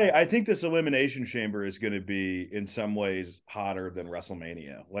Yeah. say, I think this Elimination Chamber is going to be in some ways hotter than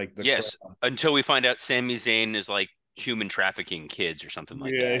WrestleMania. Like the crowd. Yes, until we find out Sami Zayn is like human trafficking kids or something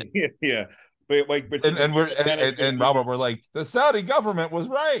like Yeah, that. yeah, yeah. But like, but And we're and Robert, we're like, the Saudi government was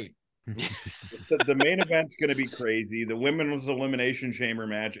right. the main event's going to be crazy. The women's elimination chamber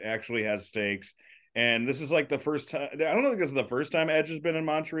match actually has stakes, and this is like the first time. I don't think this is the first time Edge has been in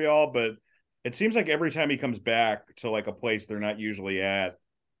Montreal, but it seems like every time he comes back to like a place they're not usually at,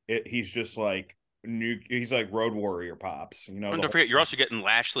 he's just like new. He's like Road Warrior pops, you know. And don't forget, you're also getting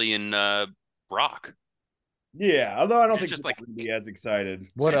Lashley and Brock. Yeah, although I don't It's think just people like would be as excited.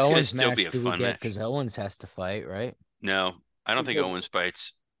 What it's gonna Owens still be match a do we fun get? match. Because Owens has to fight, right? No, I don't think Because- Owens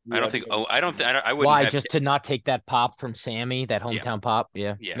fights. I Yeah, don't think. Oh, I don't. I wouldn't Why? have. Just to not take that pop from Sammy, that Yeah, hometown pop?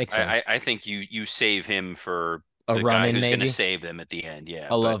 Yeah, yeah. makes sense. I think you save him for A the run guy in, who's going to maybe. save them at the end. Yeah, I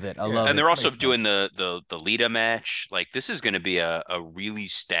but love it. I Yeah. love and it. they're also Makes doing sense. the Lita match. Like this is going to be a really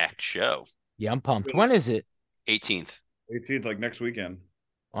stacked show. Yeah, I'm pumped. When is it? 18th. 18th, like next weekend.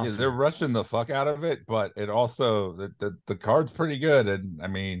 Yeah, Awesome. they're rushing the fuck out of it, but it also the card's pretty good. And I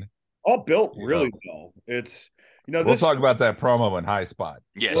mean, All built You really know. well. It's we'll this. talk about that promo in High Spot.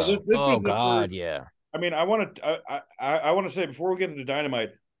 Yes. Well, this Oh was the God, first. yeah. I mean, I want to. I want to say before we get into Dynamite,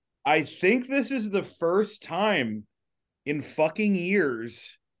 I think this is the first time in fucking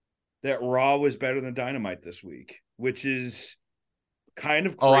years that Raw was better than Dynamite this week, which is kind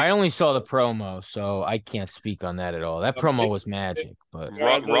of Oh, crazy. I only saw the promo, so I can't speak on that at all. That promo was magic, but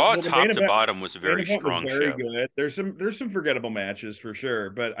Raw the top main to event- bottom was a main very event was strong very show. good. There's some forgettable matches for sure,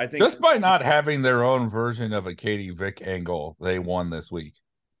 but I think Just by not having their own version of a Katie Vick angle, they won this week.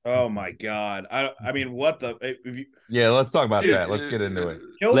 oh my god, I mean, what the if you Yeah, let's talk about Dude, that. Let's get into it.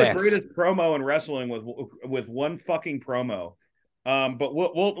 kill the Let's. greatest promo in wrestling with one fucking promo. But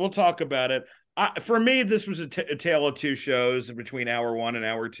we'll talk about it. For me, this was a tale of two shows between hour one and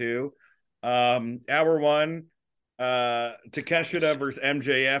hour two. Hour one, Takeshita versus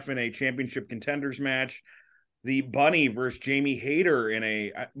MJF in a championship contenders match. The Bunny versus Jamie Hayter in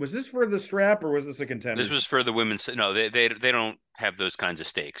a was this for the strap or was this a contender? This was for the women's. No, they don't have those kinds of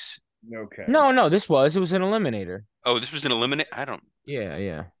stakes. Okay. no, it was an eliminator. Oh, this was an eliminate. I don't.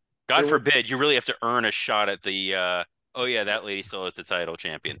 Yeah. God There were- forbid you really have to earn a shot at the. Oh yeah, that lady still is the title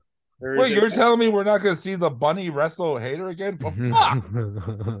champion. Wait, you're telling me we're not going to see the Bunny wrestle Hater again? For fuck!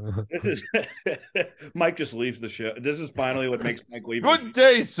 This is Mike just leaves the show. This is finally what makes Mike leave. Good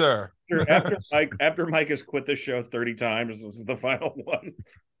day, sir. After Mike has quit the show 30 times, this is the final one.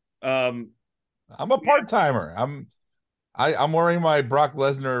 I'm a part timer. I'm wearing my Brock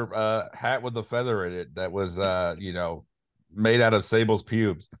Lesnar hat with a feather in it that was made out of Sable's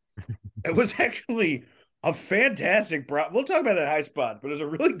pubes. It was actually a fantastic Brock. We'll talk about that high spot, but it was a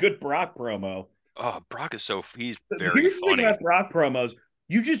really good Brock promo. Oh, Brock is he's very Here's the thing funny. about Brock promos.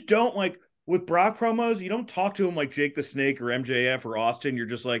 You just don't like with Brock promos, you don't talk to him like Jake the Snake or MJF or Austin. You're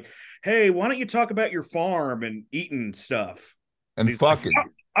just like, hey, why don't you talk about your farm and eating stuff? And He's fucking. like,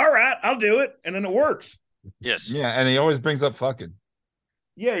 all right, I'll do it. And then it works. Yes. Yeah, and he always brings up fucking.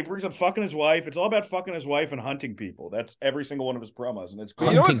 Yeah, he brings up fucking his wife. It's all about fucking his wife and hunting people. That's every single one of his promos, and it's But cool.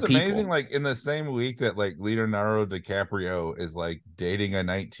 you know what's Hunting people. amazing? Like in the same week that like Leonardo DiCaprio is like dating a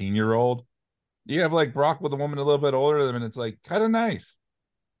 19-year-old, you have like Brock with a woman a little bit older than him, and it's like kind of nice.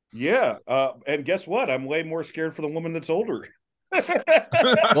 Yeah, and guess what? I'm way more scared for the woman that's older.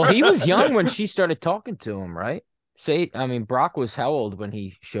 Well, he was young when she started talking to him, right? Brock was how old when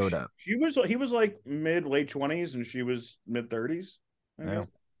he showed up? He was like late 20s, and she was mid 30s. Yeah.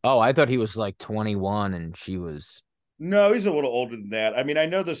 Oh, I thought he was like 21 and she was. No, he's a little older than that. I mean, I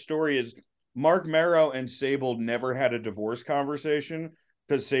know the story is Mark Marrow and Sable never had a divorce conversation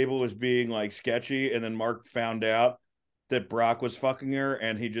because Sable was being like sketchy, and then Mark found out that Brock was fucking her,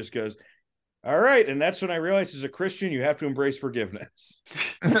 and he just goes, all right. And that's when I realized as a Christian, you have to embrace forgiveness.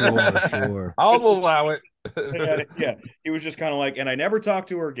 Sure. I'll allow it. Yeah. He was just kind of like, and I never talked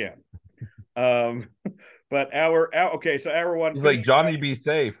to her again. But okay, so hour one. He's like, Johnny, be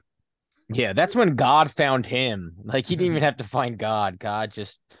safe. Yeah, that's when God found him. Like he didn't even have to find God. God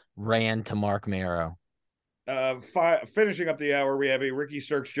just ran to Mark Marrow. Finishing up the hour, we have a Ricky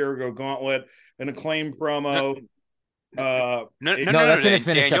Starks Jericho gauntlet, an Acclaim promo. No, No, that didn't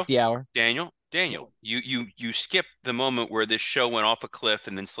finish Daniel, up the hour. Daniel, Daniel, you skipped the moment where this show went off a cliff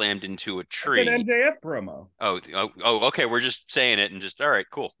and then slammed into a That's an tree. MJF promo. Oh, okay. We're just saying it and just all right,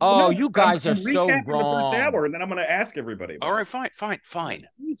 cool. Oh, No, you guys are I'm so recapping the first wrong. hour, and then I'm going to ask everybody about All it. right, fine.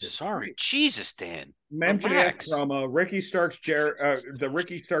 Jesus Sorry, Christ. Jesus, Dan. MJF Relax. promo, the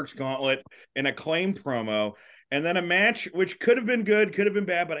Ricky Starks gauntlet, an Acclaim promo, and then a match which could have been good, could have been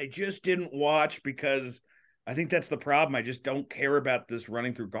bad, but I just didn't watch because I think that's the problem. I just don't care about this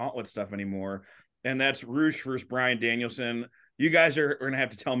running through gauntlet stuff anymore. And that's Roosh versus Bryan Danielson. You guys are going to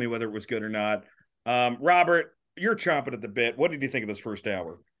have to tell me whether it was good or not. Robert, you're chomping at the bit. What did you think of this first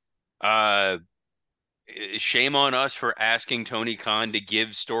hour? Shame on us for asking Tony Khan to give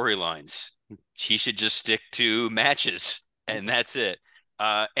storylines. He should just stick to matches, and that's it.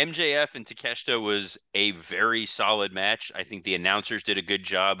 MJF and Takeshita was a very solid match. I think the announcers did a good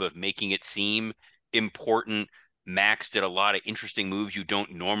job of making it seem important. Max did a lot of interesting moves you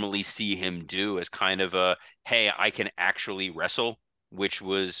don't normally see him do as kind of a, hey, I can actually wrestle, which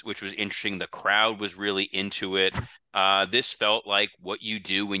was interesting. The crowd was really into it. This felt like what you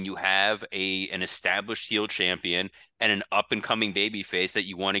do when you have an established heel champion and an up and coming baby face that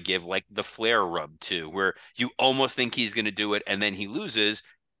you want to give like the Flair rub to, where you almost think he's going to do it and then he loses,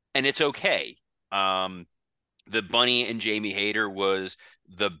 and it's okay. The Bunny and Jamie Hayter was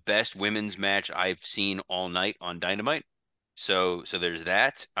the best women's match I've seen all night on Dynamite. So there's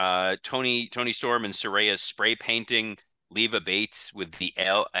that. Tony Storm and Saraya spray painting Leva Bates with the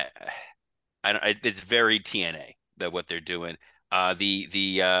L. It's very TNA that what they're doing. I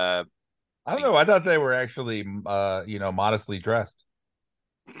don't know. I thought they were actually, modestly dressed.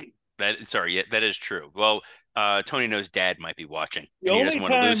 That is true. Well, Tony knows Dad might be watching, and he doesn't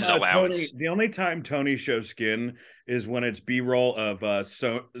want time, to lose his allowance. The only time Tony shows skin is when it's B-roll of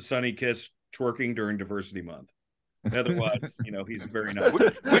Sonny Kiss twerking during Diversity Month. Otherwise, he's very nice.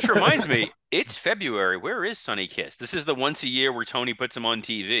 Which reminds me, it's February. Where is Sonny Kiss? This is the once a year where Tony puts him on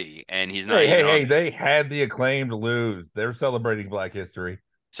TV, and he's not. Hey! They had the Acclaimed lose. They're celebrating Black History.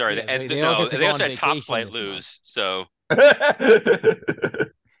 Sorry, Yeah, they also had Top Flight lose. So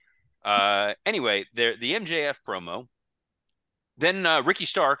anyway, the MJF promo. Then Ricky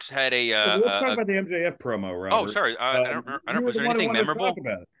Starks had a. Let's talk about the MJF promo, Robert. Oh, sorry. I don't. Was there anything memorable?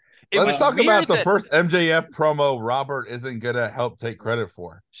 About it. Let's talk about the first MJF promo Robert isn't going to help take credit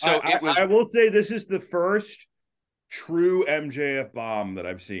for. So I will say this is the first true MJF bomb that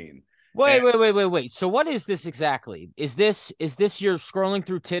I've seen. Wait. So what is this exactly? Is this you're scrolling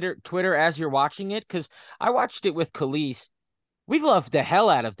through Twitter as you're watching it? Because I watched it with Khalees. We loved the hell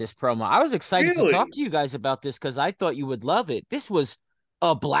out of this promo. I was excited to talk to you guys about this because I thought you would love it. This was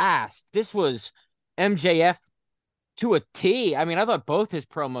a blast. This was MJF to a T. I mean, I thought both his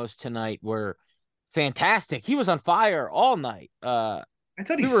promos tonight were fantastic. He was on fire all night. I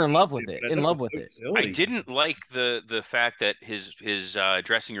thought we were in love with it. I didn't like the fact that his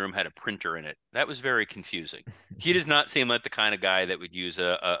dressing room had a printer in it. That was very confusing. He does not seem like the kind of guy that would use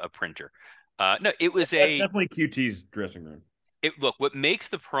a printer. No, it was definitely QT's dressing room. Look, what makes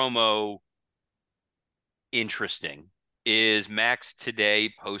the promo interesting is Max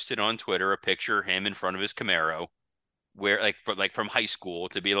today posted on Twitter a picture of him in front of his Camaro, where from high school,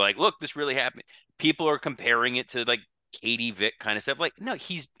 to be like, look, this really happened. People are comparing it to like Katie Vick kind of stuff. Like, no,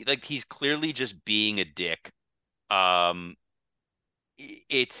 he's clearly just being a dick.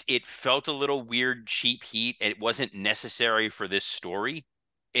 It felt a little weird, cheap heat. It wasn't necessary for this story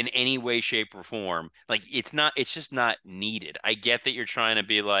in any way, shape, or form. Like, it's just not needed. I get that you're trying to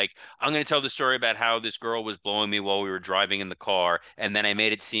be like, I'm going to tell the story about how this girl was blowing me while we were driving in the car, and then I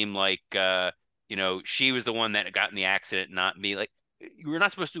made it seem like she was the one that got in the accident, not me. Like, you're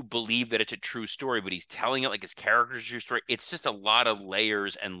not supposed to believe that it's a true story, but he's telling it like his character's true story. It's just a lot of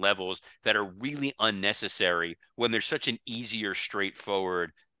layers and levels that are really unnecessary when there's such an easier,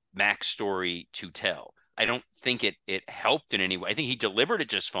 straightforward Max story to tell. I don't think it helped in any way. I think he delivered it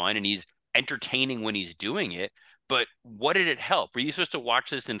just fine, and he's entertaining when he's doing it. But what did it help? Were you supposed to watch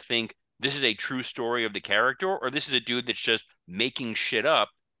this and think this is a true story of the character, or this is a dude that's just making shit up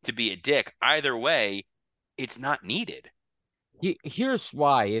to be a dick? Either way, it's not needed. Here's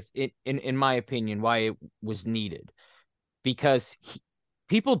why, in my opinion, why it was needed. Because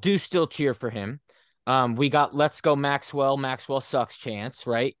people do still cheer for him. We got "Let's Go Maxwell sucks" chants,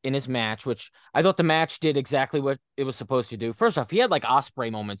 right, in his match, which I thought the match did exactly what it was supposed to do. First off, he had like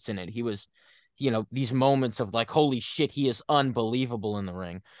Osprey moments in it. He was, these moments of like, holy shit, he is unbelievable in the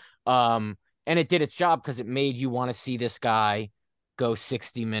ring. And it did its job because it made you want to see this guy go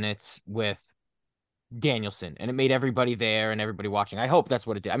 60 minutes with Danielson, and it made everybody there and everybody watching. I hope that's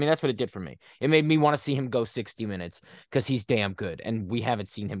what it did. I mean, that's what it did for me. It made me want to see him go 60 minutes because he's damn good, and we haven't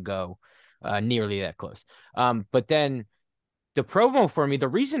seen him go nearly that close. But then the promo for me, the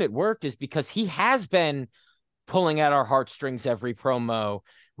reason it worked is because he has been pulling at our heartstrings every promo,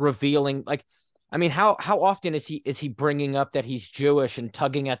 revealing like, I mean, how often is he bringing up that he's Jewish and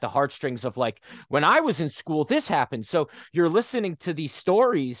tugging at the heartstrings of like, when I was in school, this happened. So you're listening to these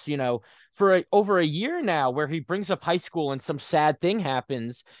stories, for over a year now, where he brings up high school and some sad thing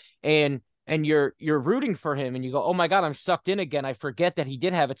happens, and you're rooting for him, and you go, oh my God, I'm sucked in again. I forget that he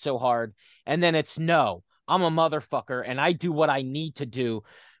did have it so hard, and then it's no, I'm a motherfucker, and I do what I need to do,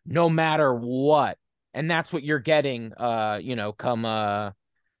 no matter what. And that's what you're getting, come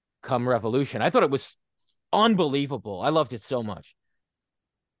Revolution. I thought it was unbelievable. I loved it so much.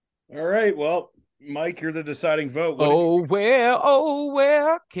 All right, well, Mike, you're the deciding vote.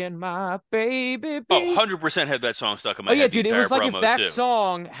 Where can my baby be? 100% had that song stuck in my head. Yeah, dude, it was like if that too.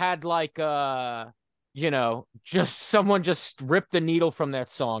 song had like just someone just ripped the needle from that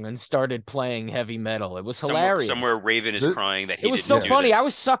song and started playing heavy metal. It was hilarious. Somewhere Raven is crying that he it was didn't so do funny. this. I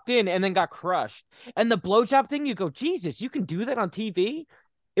was sucked in and then got crushed. And the blowjob thing, you go, Jesus, you can do that on TV?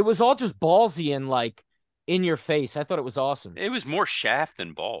 It was all just ballsy and like in your face. I thought it was awesome. It was more shaft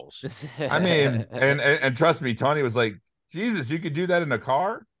than balls. I mean, and trust me, Tony was like, Jesus, you could do that in a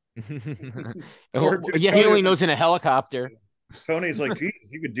car? Yeah, he only knows in a helicopter. Tony's like,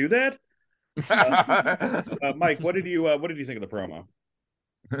 Jesus, you could do that? Mike, what did you think of the promo?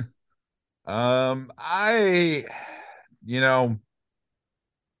 I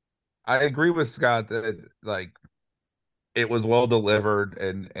agree with Scott that like it was well delivered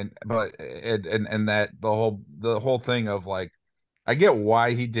and that the whole thing of like, I get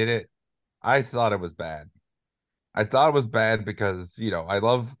why he did it. I thought it was bad. I thought it was bad because I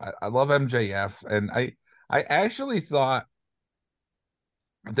love MJF, and I actually thought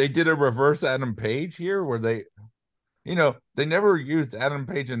they did a reverse Adam Page here where they never used Adam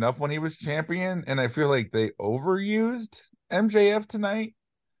Page enough when he was champion, and I feel like they overused MJF tonight.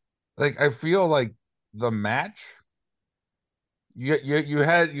 Like, I feel like the match, you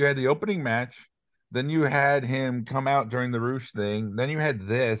had the opening match, then you had him come out during the Roosh thing, then you had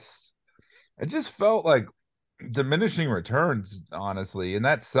this. It just felt like diminishing returns, honestly, and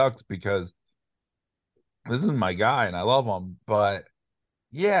that sucked because this is my guy and I love him, but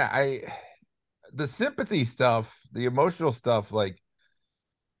yeah, the sympathy stuff, the emotional stuff, like,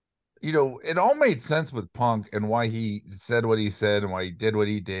 it all made sense with Punk and why he said what he said and why he did what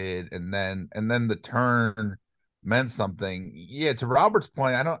he did, and then the turn meant something. Yeah, to Robert's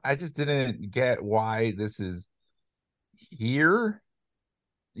point, I just didn't get why this is here.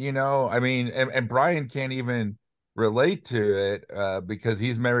 I mean, and Brian can't even relate to it because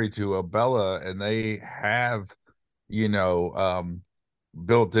he's married to a Bella and they have,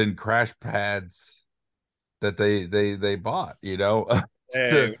 built-in crash pads that they bought,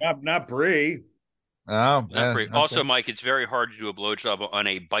 Hey, not Brie. Oh, not Brie. okay. Also, Mike, it's very hard to do a blowjob on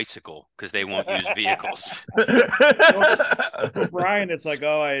a bicycle because they won't use vehicles. Brian, it's like,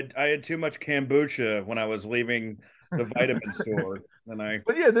 oh, I had too much kombucha when I was leaving the vitamin store.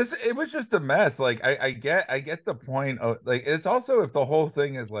 But yeah, it was just a mess. Like, I get the point of, like, it's also, if the whole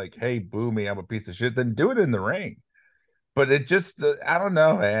thing is like, hey, boo me, I'm a piece of shit, then do it in the ring. But it just, I don't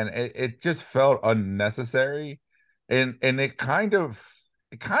know, man. It just felt unnecessary, and it kind of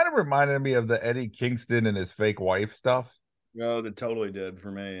reminded me of the Eddie Kingston and his fake wife stuff. Oh, that totally did for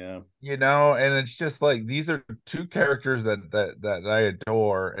me, yeah. And it's just like, these are two characters that I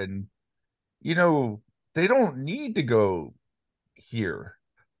adore, and they don't need to go here.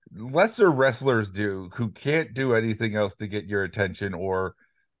 Lesser wrestlers do, who can't do anything else to get your attention or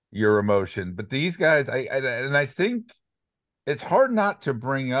your emotion. But these guys, I think it's hard not to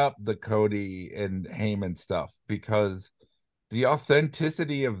bring up the Cody and Heyman stuff, because the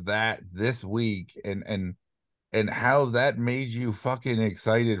authenticity of that this week and how that made you fucking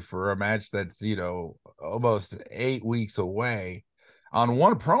excited for a match that's, almost 8 weeks away on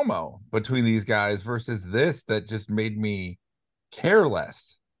one promo between these guys versus this that just made me care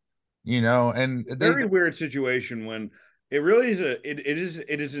less, and very weird situation when it really is it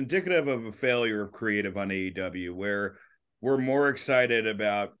is indicative of a failure of creative on AEW, where we're more excited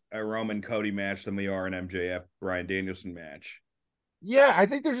about a Roman Cody match than we are an MJF Bryan Danielson match. Yeah, I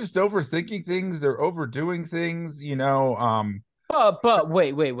think they're just overthinking things. They're overdoing things, But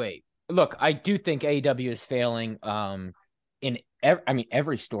wait. Look, I do think AEW is failing in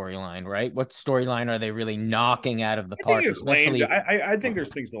every storyline, right? What storyline are they really knocking out of the park? Especially, I think there's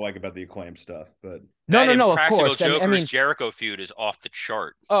things to like about the Acclaim stuff, but no, of course. Joker's Jericho feud is off the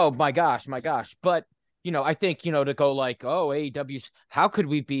chart. Oh my gosh. But I think, to go like, oh, AEW's, how could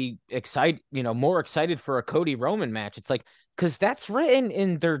we be excited, more excited for a Cody Roman match? It's like, because that's written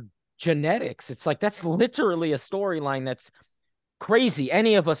in their genetics. It's like that's literally a storyline that's crazy.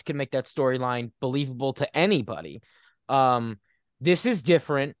 Any of us can make that storyline believable to anybody. This is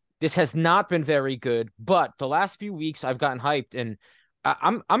different. This has not been very good, but the last few weeks I've gotten hyped, and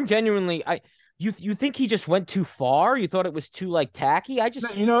I'm genuinely you think he just went too far? You thought it was too like tacky?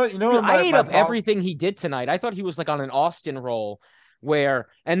 Dude, I ate my up problem. everything he did tonight. I thought he was like on an Austin roll where,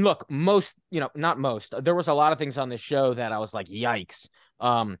 and look, not most. There was a lot of things on this show that I was like, yikes.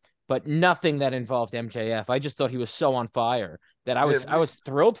 But nothing that involved MJF. I just thought he was so on fire that I was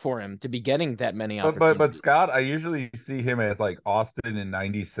thrilled for him to be getting that many opportunities. But Scott, I usually see him as like Austin in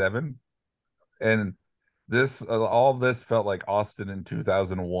 '97, and this all this felt like Austin in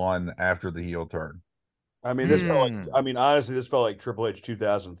 2001 after the heel turn. I mean, this felt like. I mean, honestly, this felt like Triple H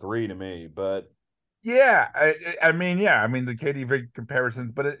 2003 to me. But yeah, I mean, the Katie Vick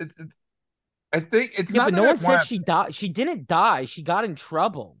comparisons, but it's. I think it's not. But no one said she died. She didn't die. She got in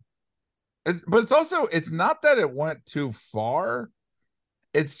trouble. But it's also not that it went too far.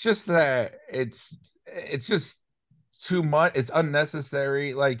 It's just that it's just too much. It's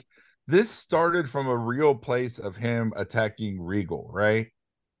unnecessary. Like this started from a real place of him attacking Regal, right?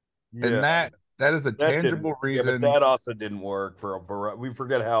 yeah. And that is a tangible reason. Yeah, but that also didn't work for we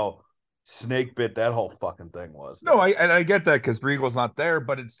forget how snake bit that whole fucking thing was. No, I get that because Regal's not there,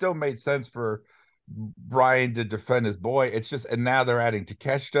 but it still made sense for Brian to defend his boy. It's just, and now they're adding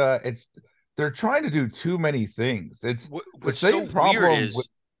Takeshita. They're trying to do too many things. It's the same problem with.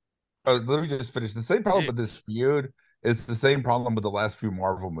 Let me just finish. The same problem with this feud is the same problem with the last few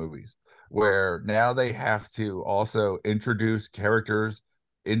Marvel movies, where now they have to also introduce characters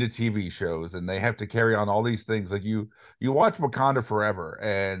into TV shows, and they have to carry on all these things. Like you watch Wakanda Forever,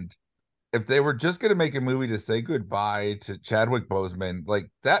 and if they were just going to make a movie to say goodbye to Chadwick Boseman, like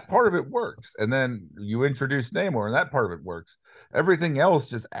that part of it works, and then you introduce Namor, and that part of it works. Everything else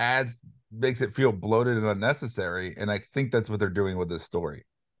just makes it feel bloated and unnecessary, and I think that's what they're doing with this story.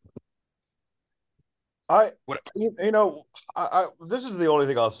 This is the only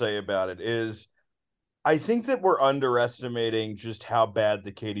thing I'll say about it is I think that we're underestimating just how bad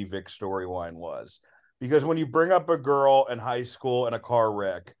the Katie Vick storyline was. Because when you bring up a girl in high school in a car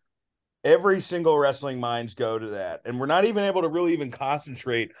wreck, every single wrestling minds go to that. And we're not even able to really even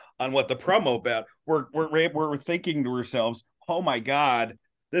concentrate on what the promo about. We're thinking to ourselves, oh my God,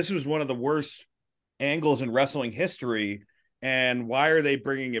 this was one of the worst angles in wrestling history. And why are they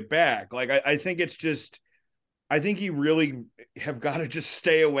bringing it back? Like, I think it's just, I think you really have got to just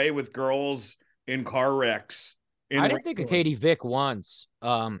stay away with girls in car wrecks. I didn't think of Katie Vick once.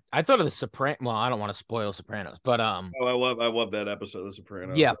 I thought of the Sopranos. Well, I don't want to spoil Sopranos, but I love that episode of the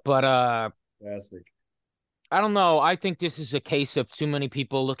Sopranos. Yeah, but fantastic. I don't know. I think this is a case of too many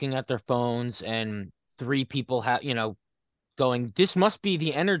people looking at their phones and 3 people going, this must be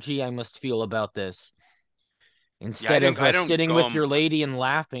the energy I must feel about this. Instead of sitting with your lady and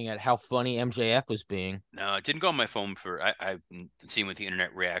laughing at how funny MJF was being. No, it didn't go on my phone I've seen what the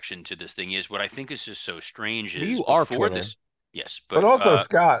internet reaction to this thing is. What I think is just so strange is you are Twitter. This. Yes, but also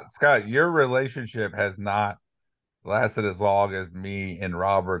Scott, your relationship has not lasted as long as me and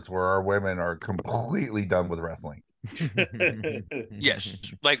Robert's, where our women are completely done with wrestling.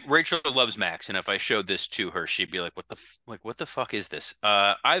 Yes, like Rachel loves Max, and if I showed this to her, she'd be like, what the fuck is this?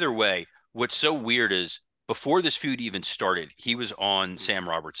 Either way, what's so weird is before this feud even started, he was on Sam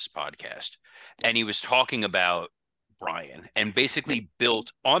Roberts' podcast, and he was talking about Brian, and basically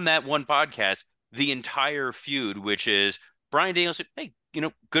built on that one podcast the entire feud, which is Brian Danielson, hey,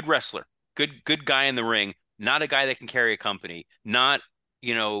 good wrestler, good guy in the ring, not a guy that can carry a company, not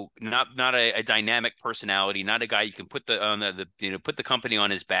a dynamic personality, not a guy you can put put the company on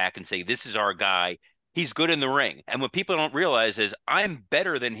his back and say, this is our guy. He's good in the ring. And what people don't realize is I'm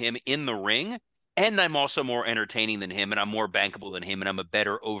better than him in the ring. And I'm also more entertaining than him, and I'm more bankable than him, and I'm a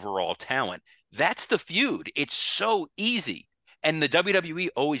better overall talent. That's the feud. It's so easy. And the WWE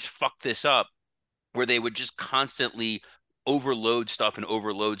always fucked this up, where they would just constantly overload stuff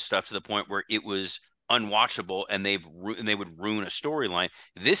to the point where it was unwatchable, and they would ruin a storyline.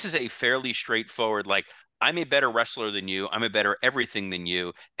 This is a fairly straightforward, like, I'm a better wrestler than you. I'm a better everything than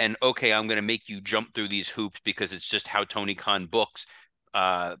you. And okay, I'm going to make you jump through these hoops because it's just how Tony Khan books.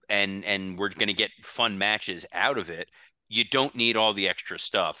 And we're going to get fun matches out of it. You don't need all the extra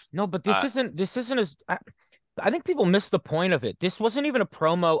stuff. No, but this isn't as I think people miss the point of it. This wasn't even a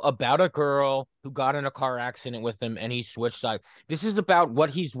promo about a girl who got in a car accident with him and he switched sides. This is about what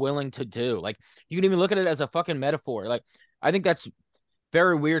he's willing to do. Like, you can even look at it as a fucking metaphor. Like, I think that's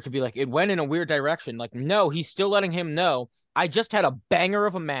very weird to be like, it went in a weird direction. Like, no, he's still letting him know. I just had a banger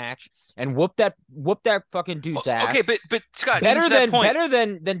of a match and whoop that fucking dude's ass. Okay, but Scott, even to that point, better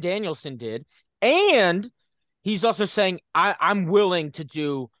than Danielson did. And he's also saying, I'm willing to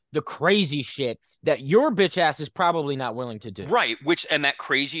do the crazy shit that your bitch ass is probably not willing to do. Right, and that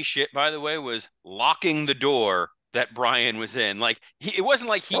crazy shit, by the way, was locking the door that Brian was in. Like, it wasn't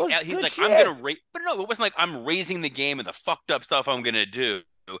like he's like, shit. I'm gonna but no, it wasn't like I'm raising the game and the fucked up stuff I'm gonna do,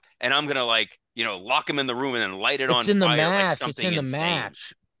 and I'm gonna like, lock him in the room and then light it on in fire the match. like something It's in insane. The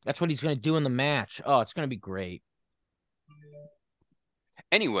match. That's what he's gonna do in the match. Oh, it's gonna be great.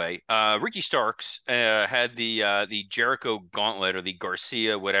 Anyway, Ricky Starks had the Jericho Gauntlet, or the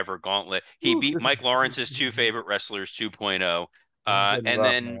Garcia whatever Gauntlet. He beat Mike Lawrence's two favorite wrestlers 2.0.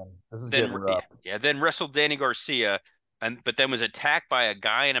 Then wrestled Danny Garcia, but then was attacked by a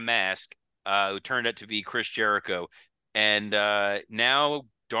guy in a mask who turned out to be Chris Jericho. And now,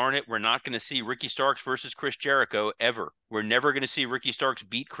 darn it, we're not going to see Ricky Starks versus Chris Jericho ever. We're never going to see Ricky Starks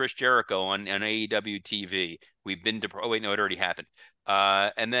beat Chris Jericho on AEW TV. We've been to – oh, wait, no, it already happened.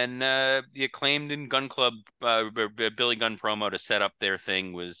 And then the Acclaimed and Gun Club Billy Gunn promo to set up their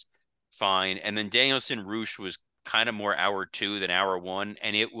thing was fine. And then Danielson Roosh was kind of more hour 2 than hour 1,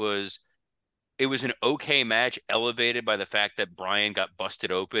 and it was an okay match, elevated by the fact that Brian got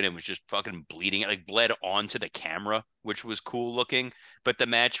busted open and was just fucking bleeding, like bled onto the camera, which was cool looking. But the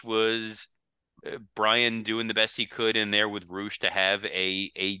match was Brian doing the best he could in there with Roosh to have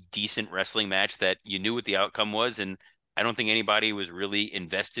a decent wrestling match that you knew what the outcome was, and I don't think anybody was really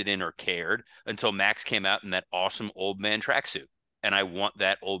invested in or cared until Max came out in that awesome old man tracksuit, and I want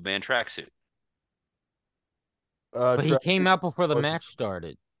that old man tracksuit. But he came out before the match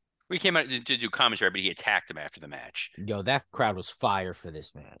started. We came out to do commentary, but he attacked him after the match. Yo, that crowd was fire for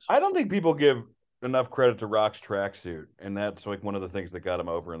this match. I don't think people give enough credit to Rock's tracksuit, and that's like one of the things that got him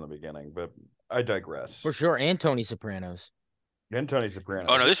over in the beginning. But I digress. For sure, and Tony Sopranos. And Tony Sopranos.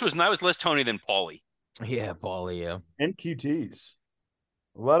 Oh no, that was less Tony than Paulie. Yeah, Paulie. Yeah. And QTs.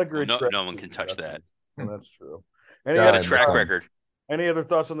 A lot of great. No one can touch that. Well, that's true. He's got a track record. Any other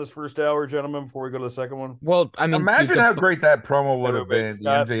thoughts on this first hour, gentlemen, before we go to the second one? Well, I mean, imagine how great that promo would have been.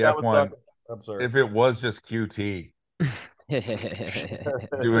 Scott, the MJF one. I'm sorry. If it was just QT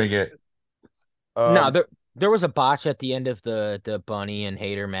doing it. No, there was a botch at the end of the Bunny and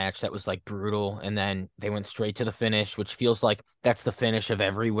Hater match that was like brutal, and then they went straight to the finish, which feels like that's the finish of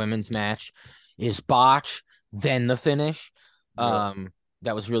every women's match, is botch, then the finish. Yeah.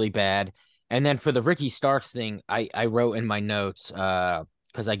 That was really bad. And then for the Ricky Starks thing, I wrote in my notes,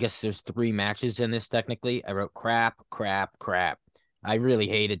 because I guess there's 3 matches in this technically. I wrote crap. I really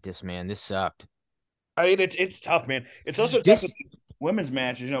hated this, man. This sucked. It's tough, man. It's also tough with women's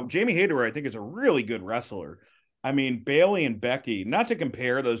matches. Jamie Hayter, I think, is a really good wrestler. I mean, Bayley and Becky, not to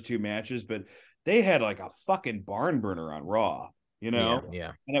compare those 2 matches, but they had like a fucking barn burner on Raw, Yeah.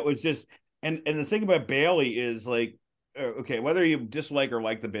 And it was just, and the thing about Bayley is like, okay, whether you dislike or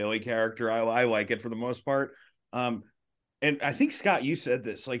like the Bayley character, I like it for the most part. And I think, Scott, you said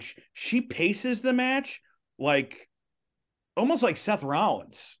this, like she paces the match like almost like Seth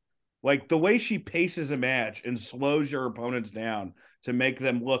Rollins, like the way she paces a match and slows your opponents down to make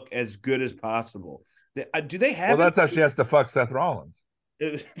them look as good as possible. Do they have? Well, that's how she has to fuck Seth Rollins.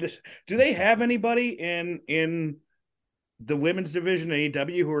 Do they have anybody in the women's division of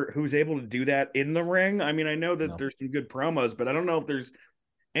AEW who's able to do that in the ring? I mean, I know that there's some good promos, but I don't know if there's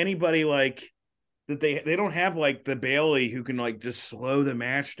anybody like that. They don't have like the Bayley who can like just slow the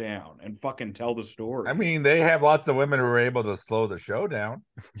match down and fucking tell the story. I mean, they have lots of women who are able to slow the show down.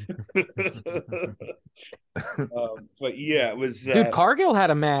 But yeah, it was. Dude, Cargill had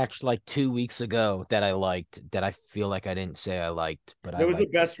a match like 2 weeks ago that I liked, that I feel like I didn't say I liked, but it was the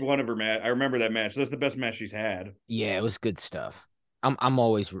best one of her match. I remember that match. That's the best match she's had. Yeah, it was good stuff. I'm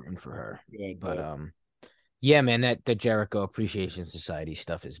always rooting for her. Good, but yeah, man, the Jericho Appreciation Society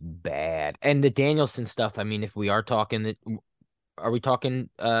stuff is bad, and the Danielson stuff. I mean, if we are talking are we talking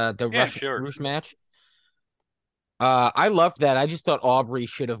the Roosh match? I loved that. I just thought Aubrey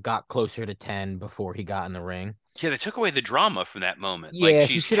should have got closer to 10 before he got in the ring. Yeah, they took away the drama from that moment. Yeah, like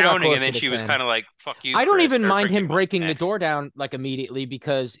she's counting, and then she was kind of like, "Fuck you." I don't even mind him breaking the door down like immediately,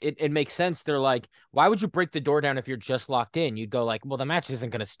 because it makes sense. They're like, why would you break the door down if you're just locked in? You'd go like, well, the match isn't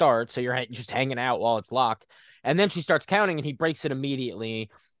going to start, so you're just hanging out while it's locked. And then she starts counting, and he breaks it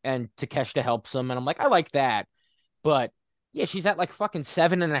immediately, and Takeshita helps him, and I'm like, I like that, but. Yeah, she's at like fucking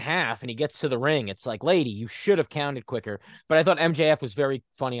 7.5, and he gets to the ring. It's like, lady, you should have counted quicker. But I thought MJF was very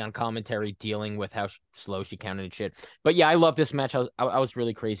funny on commentary, dealing with how slow she counted and shit. But yeah, I love this match. I was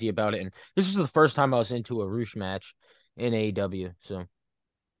really crazy about it, and this is the first time I was into a Roosh match in AEW. So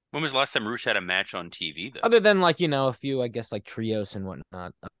When was the last time Roosh had a match on TV though? Other than like, a few, I guess, like trios and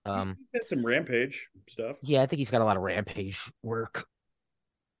whatnot. Had some Rampage stuff. Yeah, I think he's got a lot of Rampage work.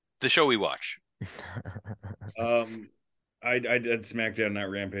 The show we watch. I did SmackDown, not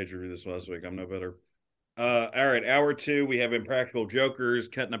Rampage review this last week. I'm no better. All right, hour 2, we have Impractical Jokers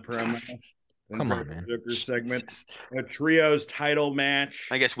cutting a promo. Come on, man. Jokers segment. A trios title match.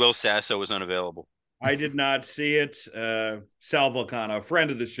 I guess Will Sasso was unavailable. I did not see it. Sal Volcano, a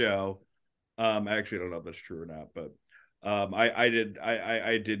friend of the show. I actually don't know if that's true or not, but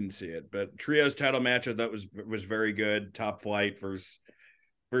I didn't see it. But trios title match I thought was very good. Top Flight versus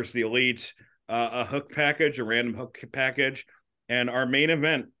the Elite. A hook package, a random hook package, and our main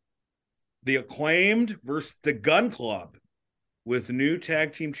event, the Acclaimed versus the Gun Club, with new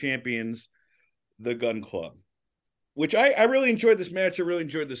tag team champions, the Gun Club. Which I really enjoyed this match. I really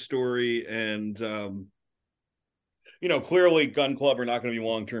enjoyed the story, and clearly Gun Club are not going to be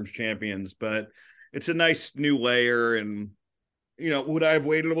long-term champions, but it's a nice new layer. And would I have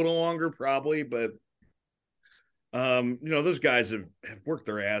waited a little longer? Probably, but those guys have worked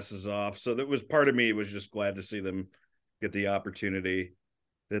their asses off. So that was part of me was just glad to see them get the opportunity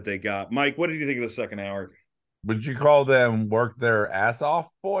that they got. Mike, what did you think of the second hour? Would you call them work their ass off,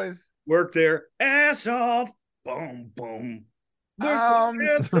 boys? Work their ass off. Boom, boom. Work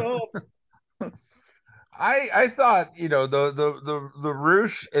their ass off. I thought, the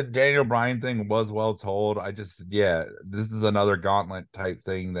Roosh and Daniel Bryan thing was well told. This is another gauntlet type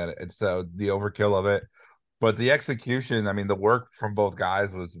thing that it's the overkill of it. But the execution, I mean, the work from both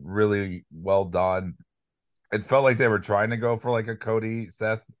guys was really well done. It felt like they were trying to go for like a Cody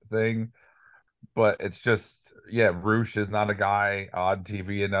Seth thing, but it's just, Roosh is not a guy on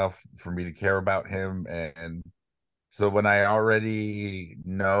TV enough for me to care about him. And so when I already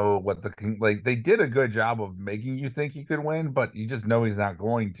know what they did a good job of making you think he could win, but you just know he's not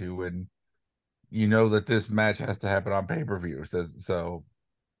going to. And you know that this match has to happen on pay-per-view.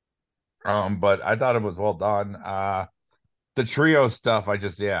 But I thought it was well done. The trio stuff, I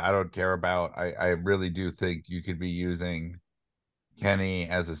don't care about. I really do think you could be using Kenny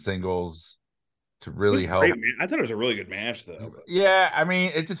as a singles to really help. Great, I thought it was a really good match, though. Yeah, I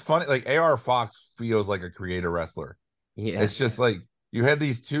mean, it's just funny. Like AR Fox feels like a creator wrestler. Yeah, it's just like you had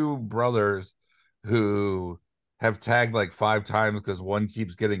these two brothers who have tagged like 5 times because one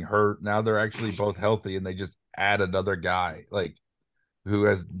keeps getting hurt. Now they're actually both healthy, and they just add another guy like who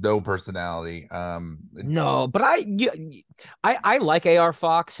has no personality. No, but I like AR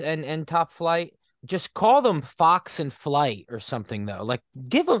Fox and Top Flight. Just call them Fox and Flight or something though. Like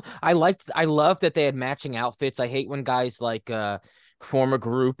give them. I love that they had matching outfits. I hate when guys like form a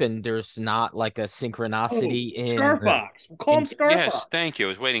group and there's not like a synchronicity in Star Fox. We'll call him Star Fox. Yes, thank you. I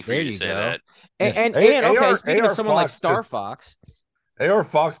was waiting for you to say that. And okay, speaking of someone like Star Fox, AR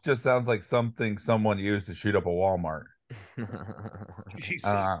Fox just sounds like something someone used to shoot up a Walmart.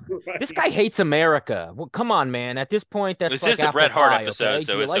 This guy hates America. Well, come on, man. At this point, that's this like is the Bret Hart pie, episode, okay?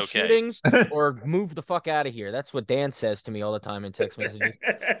 so Do you it's like okay. Shootings or move the fuck out of here. That's what Dan says to me all the time in text messages.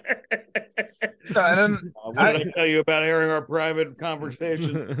 What did I tell you about airing our private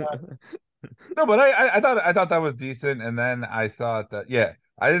conversations? No, but I thought that was decent, and then I thought that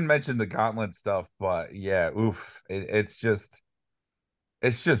I didn't mention the gauntlet stuff, but it's just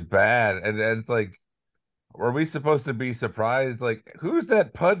bad, and it's like. Were we supposed to be surprised? Like, who's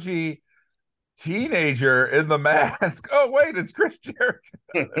that pudgy teenager in the mask? Oh, wait, it's Chris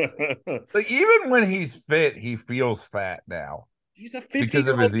Jericho. Like, even when he's fit, he feels fat now. He's a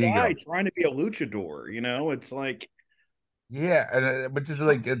 50-year-old guy trying to be a luchador, It's like... Yeah, and which is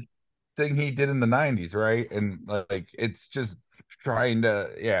like a thing he did in the 90s, right? And, like, it's just trying to,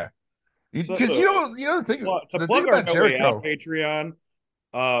 Because the thing about Jericho... Patreon...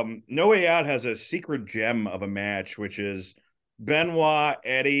 No Way Out has a secret gem of a match, which is Benoit,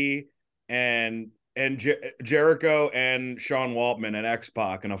 Eddie, and Jericho and Sean Waltman and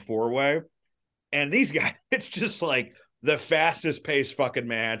X-Pac in a 4-way. And these guys, it's just like the fastest paced fucking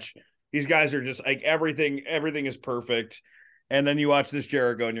match. These guys are just like everything is perfect. And then you watch this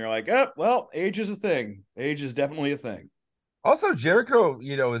Jericho and you're like, oh, well, age is a thing. Age is definitely a thing. Also, Jericho,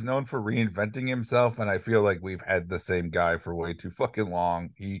 is known for reinventing himself, and I feel like we've had the same guy for way too fucking long.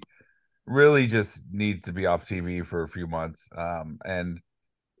 He really just needs to be off TV for a few months. And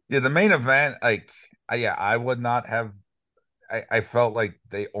the main event, I would not have. I felt like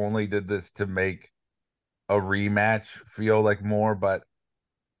they only did this to make a rematch feel like more, but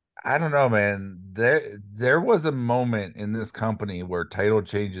I don't know, man. There was a moment in this company where title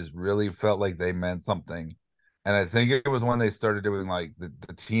changes really felt like they meant something. And I think it was when they started doing like the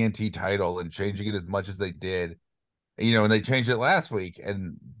TNT title and changing it as much as they did, and they changed it last week.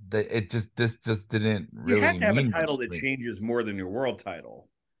 And this just didn't You really have to have a mean title much that to me. changes more than your world title.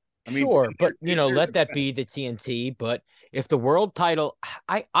 I mean, Sure, but there's let that be the TNT. But if the world title,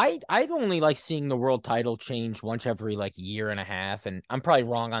 I'd only like seeing the world title change once every like year and a half, and I'm probably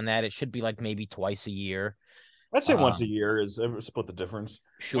wrong on that. It should be like maybe twice a year. I'd say once a Um, year is split the difference.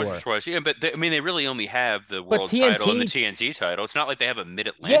 Once or sure, twice. Yeah, but I mean, they really only have the but world title and the TNT, TNT title. It's not like they have a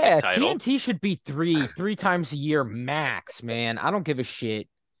Mid-Atlantic yeah, title. TNT should be three times a year max, man. I don't give a shit.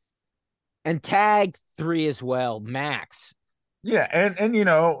 And tag three as well, max. Yeah, and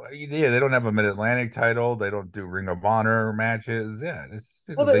they don't have a Mid Atlantic title. They don't do Ring of Honor matches. Yeah,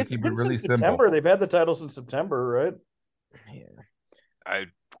 Well, they it's keep it been really since simple. September. They've had the title since September, right? Yeah. I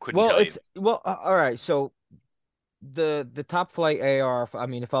couldn't Well, tell you. it's well, all right. So the top flight AR. I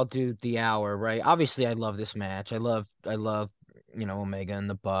mean, if I'll do the hour, right? Obviously, I love this match. I love Omega and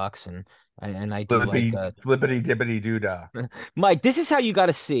the Bucks, and I do like Flippity dippity doo dah. Mike. This is how you got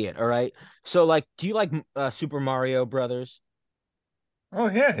to see it. All right. So like, do you like Super Mario Brothers? Oh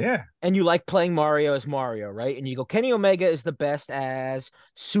yeah, yeah. And you like playing Mario as Mario, right? And you go, Kenny Omega is the best as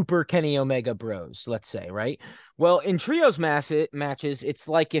Super Kenny Omega Bros, let's say, right? Well, in trios matches, it's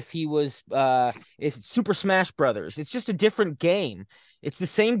like if he was if Super Smash Brothers. It's just a different game. It's the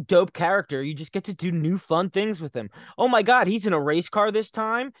same dope character. You just get to do new fun things with him. Oh my God, he's in a race car this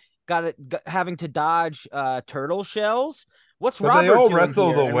time. Having to dodge turtle shells. What's But they Robert all doing wrestle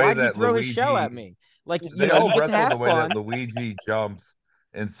here? the And way why'd he that throw his shell at Luigi. me? Like, They you all get to wrestle the have way that fun. Luigi jumps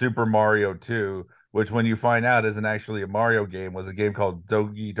in Super Mario 2, which when you find out isn't actually a Mario game, was a game called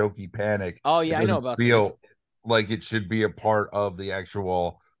Doki Doki Panic. Oh It yeah, I know doesn't about this. feel like it should be a part of the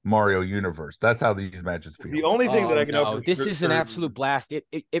actual Mario universe. That's how these matches feel. The only thing that Oh I can know no, for this is an absolute blast.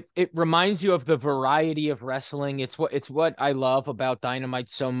 It reminds you of the variety of wrestling. It's what I love about Dynamite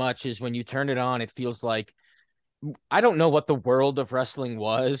so much is when you turn it on, it feels like I don't know what the world of wrestling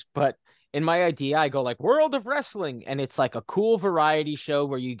was, but in my idea, I go like World of Wrestling, and it's like a cool variety show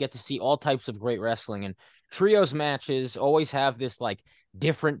where you get to see all types of great wrestling. And trios matches always have this like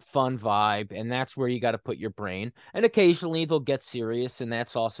different fun vibe, and that's where you got to put your brain. And occasionally they'll get serious, and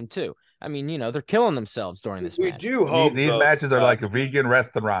that's awesome too. I mean, they're killing themselves during this we match. do hope These though, matches are Scott, like vegan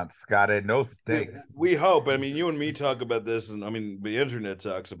restaurants. Got it? No steaks. we hope. I mean, you and me talk about this, and I mean, the internet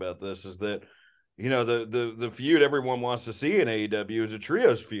talks about this. Is that the feud everyone wants to see in AEW is a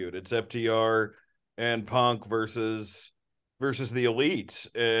trios feud. It's FTR and Punk versus the Elite,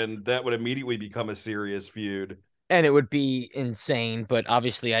 and that would immediately become a serious feud. And it would be insane, but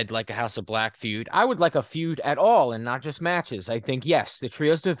obviously I'd like a House of Black feud. I would like a feud at all and not just matches. I think, yes, the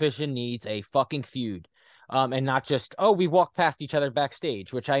trios division needs a fucking feud. And not just, oh, we walk past each other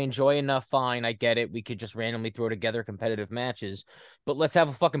backstage, which I enjoy enough. Fine, I get it. We could just randomly throw together competitive matches, but let's have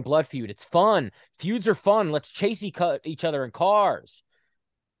a fucking blood feud. It's fun. Feuds are fun. Let's chase each other in cars.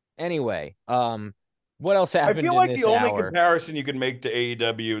 Anyway, what else I happened feel in like this the only hour? comparison you can make to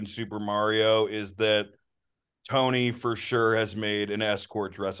AEW and Super Mario is that Tony for sure has made an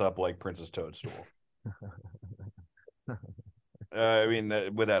escort dress up like Princess Toadstool. I mean,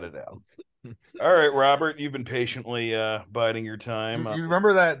 without a doubt. All right, Robert, you've been patiently biding your time. You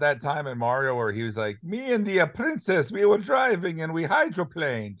remember that time in Mario where he was like, "Me and the princess, we were driving and we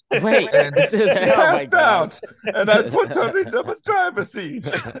hydroplaned." Wait, And oh she my passed God. out, and I put her in the driver's seat.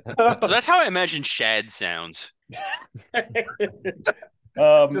 So that's how I imagine Shad sounds. Just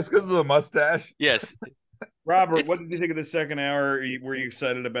because of the mustache. Yes. Robert, what did you think of the second hour? Were you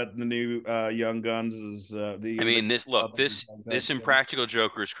excited about the new Young Guns? I mean, this Impractical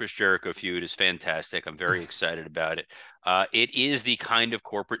Jokers Chris Jericho feud is fantastic. I'm very excited about it. It is the kind of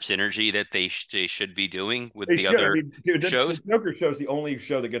corporate synergy that they should be doing with other shows. The Joker show is the only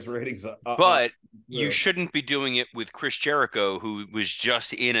show that gets ratings. But you shouldn't be doing it with Chris Jericho, who was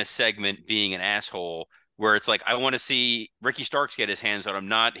just in a segment being an asshole. Where it's like, I want to see Ricky Starks get his hands on him,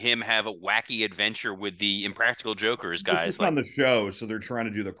 not him have a wacky adventure with the Impractical Jokers guys. It's just on the show, so they're trying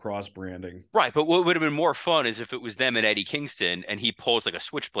to do the cross branding. Right, but what would have been more fun is if it was them and Eddie Kingston, and he pulls like a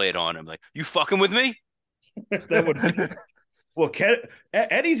switchblade on him, like, you fucking with me? That would be... Well,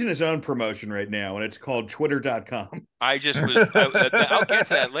 Eddie's in his own promotion right now, and it's called Twitter.com. I'll get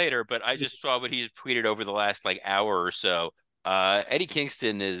to that later, but I just saw what he's tweeted over the last like hour or so. Eddie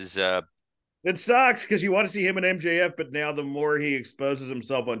Kingston is... It sucks because you want to see him and MJF, but now the more he exposes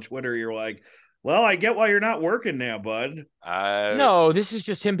himself on Twitter, you're like, Well, I get why you're not working now, bud. No, this is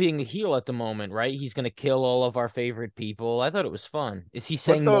just him being a heel at the moment, right? He's gonna kill all of our favorite people. I thought it was fun. Is he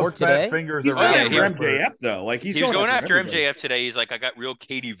saying Put more those fat today? fingers He's around. going yeah, after he- MJF though. Like he was going after everybody. MJF today. He's like, I got real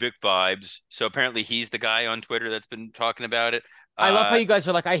Katie Vick vibes. So apparently he's the guy on Twitter that's been talking about it. I love how you guys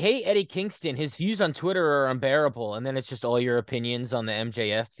are like, I hate Eddie Kingston. His views on Twitter are unbearable, and then it's just all your opinions on the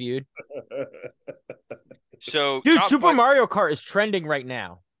MJF feud. So Dude, Super Mario Kart is trending right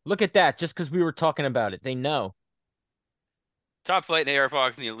now. Look at that. Just because we were talking about it, they know. Top Flight and AR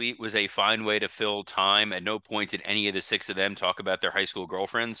Fox and the Elite was a fine way to fill time. At no point did any of the six of them talk about their high school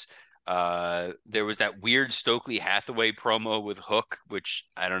girlfriends. There was that weird Stokely Hathaway promo with Hook, which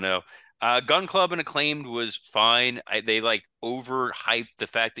I don't know. Gun Club and Acclaimed was fine. They like overhyped the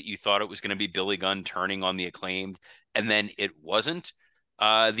fact that you thought it was going to be Billy Gunn turning on the Acclaimed, and then it wasn't.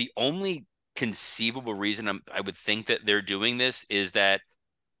 The only conceivable reason I would think that they're doing this is that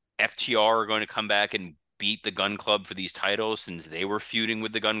FTR are going to come back and beat the Gun Club for these titles since they were feuding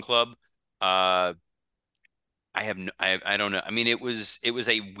with the Gun Club. I don't know. I mean, it was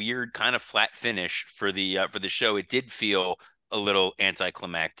a weird kind of flat finish for the show. It did feel a little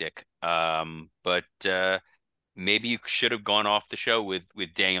anticlimactic. But maybe you should have gone off the show with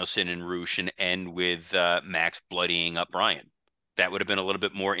Danielson and Roosh and end with Max bloodying up Ryan. That would have been a little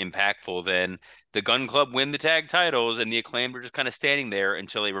bit more impactful than the Gun Club win the tag titles and the Acclaimed were just kind of standing there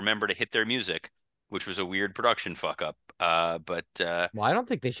until they remember to hit their music, which was a weird production fuck up. Well, I don't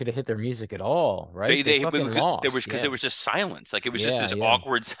think they should have hit their music at all, right? They fucking lost. There was just silence. Like it was just this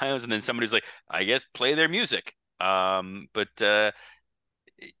awkward silence, and then somebody's like, I guess play their music. Yeah,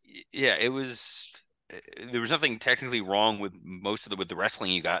 it was there was nothing technically wrong with most of with the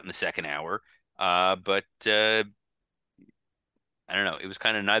wrestling you got in the second hour. I don't know. It was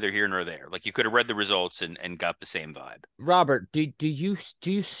kind of neither here nor there. Like you could have read the results and got the same vibe. Robert, do you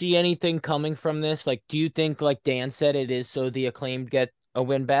see anything coming from this? Like, do you think, like Dan said, it is so the Acclaimed get a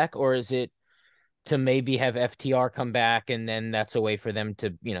win back, or is it to maybe have FTR come back and then that's a way for them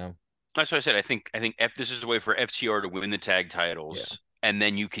to, That's what I said. I think this is a way for FTR to win the tag titles, and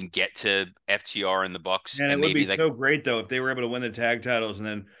then you can get to FTR and the Bucks. And it would maybe be so great though if they were able to win the tag titles and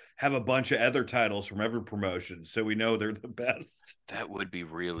then have a bunch of other titles from every promotion, so we know they're the best. That would be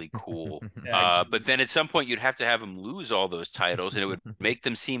really cool. But then at some point you'd have to have them lose all those titles, and it would make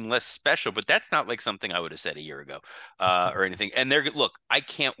them seem less special. But that's not like something I would have said a year ago, or anything. And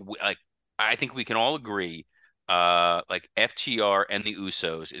I think we can all agree, like FTR and the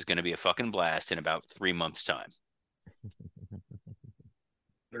Usos is going to be a fucking blast in about 3 months' time.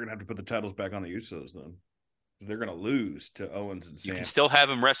 They're gonna have to put the titles back on the Usos then. They're gonna lose to Owens and Sam. You can still have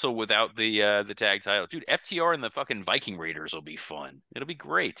them wrestle without the tag title, dude. FTR and the fucking Viking Raiders will be fun. It'll be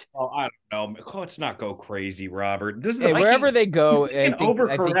great. Oh, I don't know. Let's not go crazy, Robert. This is wherever they go, I think they're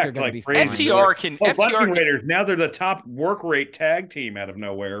overcorrect gonna be crazy. Viking Raiders. Now they're the top work rate tag team out of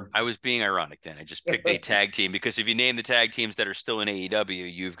nowhere. I was being ironic then. I just picked a tag team because if you name the tag teams that are still in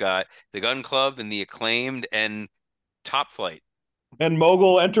AEW, you've got the Gun Club and the Acclaimed and Top Flight. And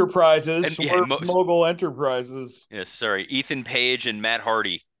Mogul Enterprises. Mogul Enterprises. Yes, sorry. Ethan Page and Matt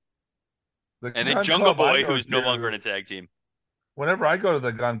Hardy. And then Gun Jungle Club Boy, who's no longer in a tag team. Whenever I go to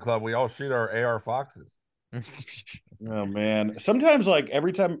the Gun Club, we all shoot our AR Foxes. Oh, man. Sometimes, like,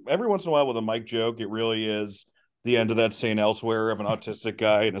 every once in a while with a Mike joke, it really is the end of that St. Elsewhere of an autistic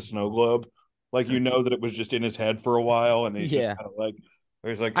guy in a snow globe. Like, you know that it was just in his head for a while, and he's just kind of like...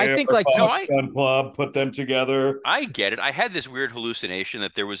 He's like, I think like Gun Club, put them together. I get it. I had this weird hallucination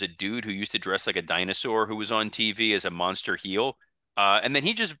that there was a dude who used to dress like a dinosaur who was on TV as a monster heel. And then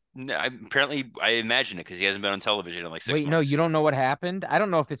he just apparently I imagine it because he hasn't been on television in like 6 months. Wait, no, you don't know what happened? I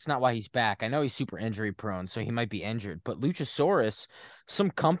don't know if it's not why he's back. I know he's super injury prone, so he might be injured. But Luchasaurus, some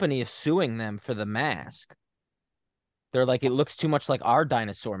company is suing them for the mask. They're like, it looks too much like our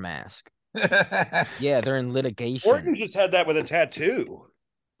dinosaur mask. Yeah, they're in litigation. Orton just had that with a tattoo.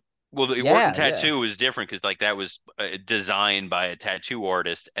 Well, the Orton tattoo was different because like that was designed by a tattoo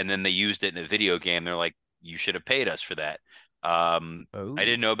artist, and then they used it in a video game. They're like, you should have paid us for that. I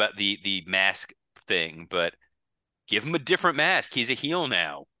didn't know about the mask thing, but give him a different mask. He's a heel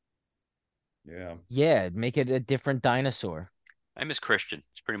now. Yeah, make it a different dinosaur. I miss Christian.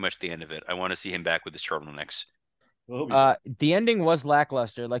 It's pretty much the end of it. I want to see him back with his turtlenecks. The ending was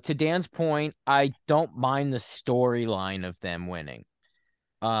lackluster. Like to Dan's point, I don't mind the storyline of them winning.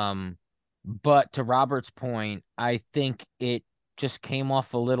 But to Robert's point, I think it just came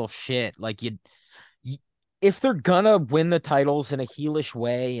off a little shit. Like if they're gonna win the titles in a heelish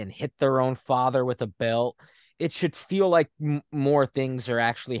way and hit their own father with a belt, it should feel like more things are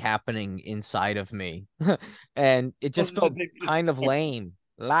actually happening inside of me. And it just felt kind of lame.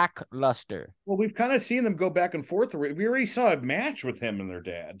 Lackluster. Well, we've kind of seen them go back and forth. We already saw a match with him and their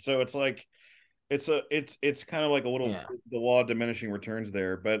dad, so it's like it's kind of like a little the law of diminishing returns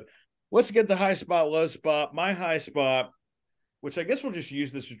there. But let's get the high spot, low spot. My high spot, which I guess we'll just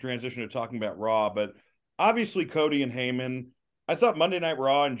use this to transition to talking about Raw, but obviously Cody and Heyman. I thought Monday Night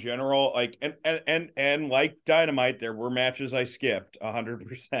Raw in general, like and like Dynamite, there were matches I skipped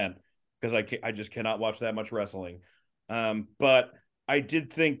 100% because I just cannot watch that much wrestling. But I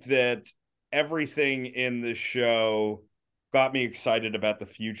did think that everything in this show got me excited about the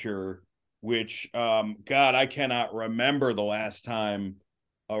future, which God, I cannot remember the last time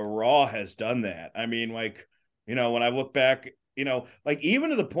a Raw has done that. I mean, like, you know, when I look back, you know, like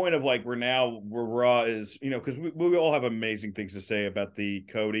even to the point of like where Raw is, you know, because we all have amazing things to say about the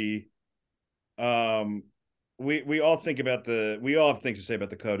Cody. We all have things to say about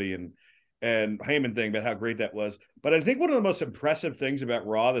the Cody and Heyman thing, about how great that was. But I think one of the most impressive things about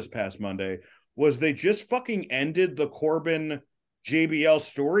Raw this past Monday was they just fucking ended the Corbin JBL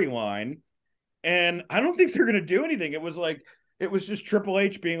storyline, and I don't think they're gonna do anything. It was just Triple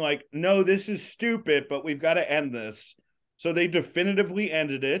H being like, "No, this is stupid, but we've got to end this." So they definitively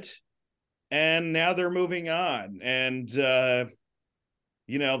ended it, and now they're moving on. And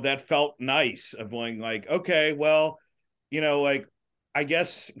you know, that felt nice of like, okay, well, you know, like I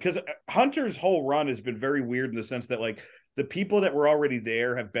guess because Hunter's whole run has been very weird in the sense that like the people that were already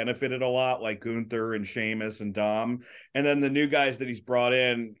there have benefited a lot, like Gunther and Sheamus and Dom, and then the new guys that he's brought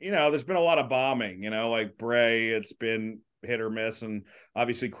in. You know, there's been a lot of bombing. You know, like Bray, it's been hit or miss, and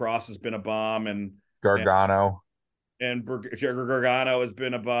obviously Cross has been a bomb, and Gargano. And Gargano has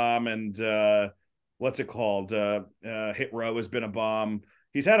been a bomb, and what's it called? Hit Row has been a bomb.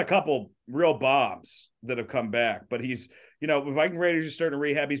 He's had a couple real bombs that have come back, but he's, you know, Viking Raiders is starting to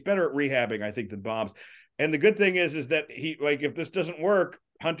rehab. He's better at rehabbing, I think, than bombs. And the good thing is that he, like, if this doesn't work,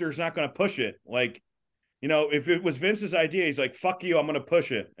 Hunter's not going to push it. Like, you know, if it was Vince's idea, he's like, "Fuck you, I'm going to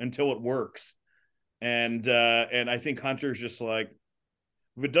push it until it works." And I think Hunter's just like,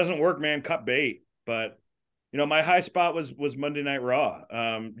 if it doesn't work, man, cut bait. But you know, my high spot was Monday Night Raw.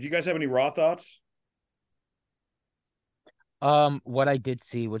 Do you guys have any Raw thoughts? What I did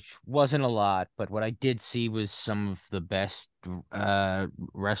see, which wasn't a lot, but what I did see was some of the best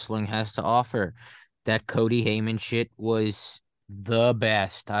wrestling has to offer. That Cody Heyman shit was the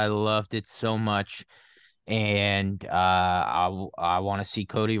best. I loved it so much. And I want to see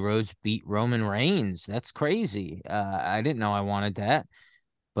Cody Rhodes beat Roman Reigns. That's crazy. I didn't know I wanted that.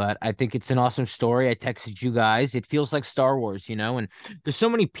 But I think it's an awesome story. I texted you guys. It feels like Star Wars, you know? And there's so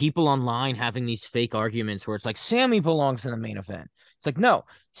many people online having these fake arguments where it's like, Sammy belongs in the main event. It's like, no,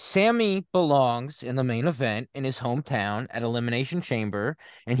 Sammy belongs in the main event in his hometown at Elimination Chamber,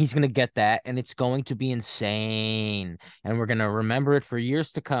 and he's going to get that, and it's going to be insane. And we're going to remember it for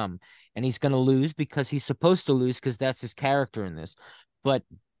years to come. And he's going to lose because he's supposed to lose because that's his character in this. But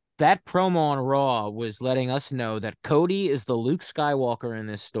that promo on Raw was letting us know that Cody is the Luke Skywalker in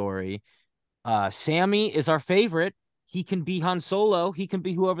this story. Sammy is our favorite. He can be Han Solo. He can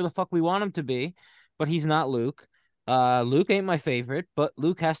be whoever the fuck we want him to be, but he's not Luke. Luke ain't my favorite, but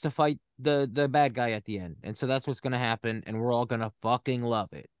Luke has to fight the bad guy at the end. And so that's what's going to happen, and we're all going to fucking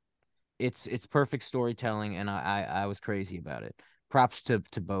love it. It's perfect storytelling, and I was crazy about it. Props to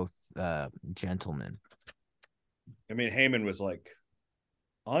both gentlemen. I mean, Heyman was like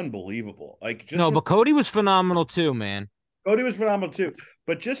unbelievable. Like, just no, but Cody was phenomenal too, man. Cody was phenomenal too.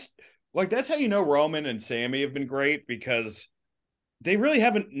 But just like, that's how you know Roman and Sammy have been great, because they really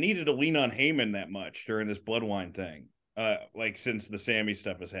haven't needed to lean on Heyman that much during this Bloodline thing. Like, since the Sammy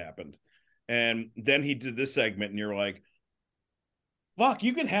stuff has happened. And then he did this segment, and you're like, fuck,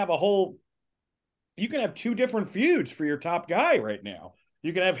 you can have two different feuds for your top guy right now.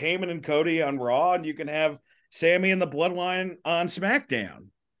 You can have Heyman and Cody on Raw, and you can have Sammy and the Bloodline on SmackDown.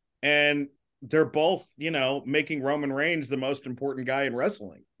 And they're both, you know, making Roman Reigns the most important guy in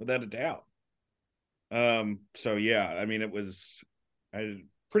wrestling, without a doubt. So yeah, I mean, it was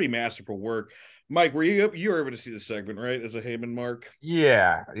pretty masterful work. Mike, you were able to see the segment, right? As a Heyman mark?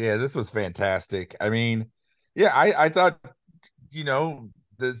 Yeah, this was fantastic. I mean, yeah, I thought, you know,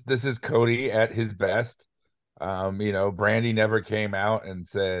 this is Cody at his best. You know, Brandy never came out and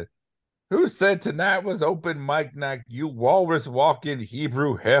said, "Who said tonight was open mic night, you walrus walking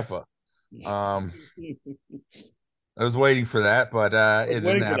Hebrew heifer?" I was waiting for that, but it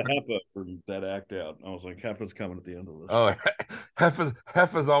didn't happen. For the Heffa from that act out. I was like, Heffa's coming at the end of this. Oh,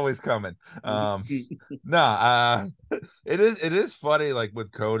 Heffa's always coming. It is funny, like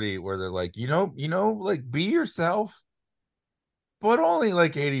with Cody, where they're like, you know, like, be yourself, but only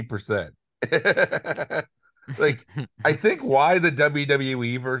like 80%. Like, I think why the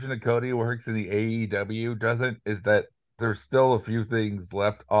WWE version of Cody works and the AEW doesn't is that there's still a few things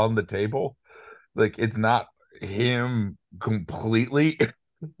left on the table. Like, it's not him completely,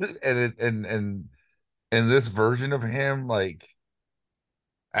 and this version of him, like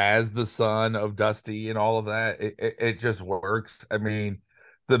as the son of Dusty and all of that, it just works. I mean,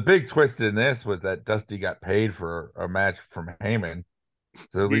 the big twist in this was that Dusty got paid for a match from Heyman.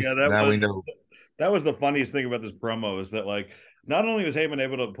 So at Yeah, least now we know. that was the funniest thing about this promo is that like not only was Heyman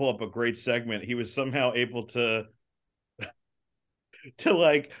able to pull up a great segment, he was somehow able to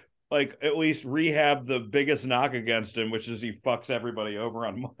like at least rehab the biggest knock against him, which is he fucks everybody over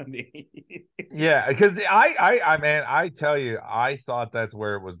on Monday. Yeah, because man, I tell you, I thought that's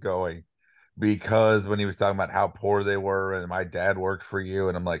where it was going because when he was talking about how poor they were and my dad worked for you,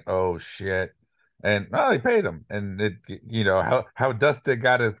 and I'm like, oh shit. And well, he paid him, and it, how Dusty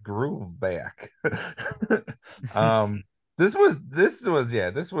got his groove back. um, this was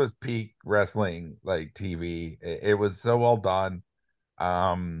peak wrestling like TV. It was so well done.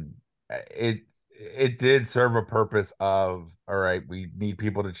 It did serve a purpose of all right, we need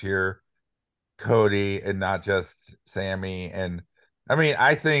people to cheer Cody and not just Sammy. And I mean,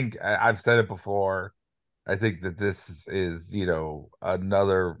 I think I've said it before. I think that this is,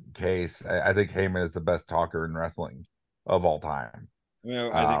 another case. I think Heyman is the best talker in wrestling of all time. I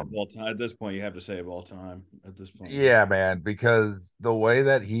think of all time at this point you have to say of all time at this point. Yeah, man, because the way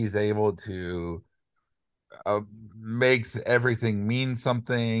that he's able to makes everything mean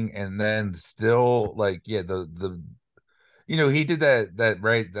something, and then still like, yeah, the he did that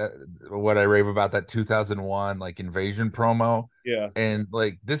right, that what I rave about, that 2001 like invasion promo. Yeah. And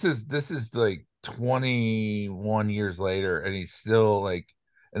like this is like 21 years later, and he's still like,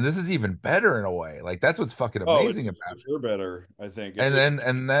 and this is even better in a way. Like that's what's fucking amazing It's about for sure better, I think. it.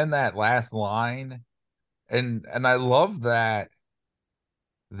 And then that last line, and I love that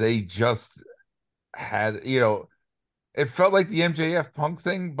they just had, it felt like the MJF Punk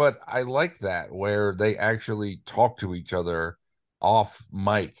thing, but I like that where they actually talk to each other off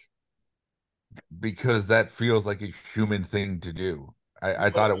mic because that feels like a human thing to do.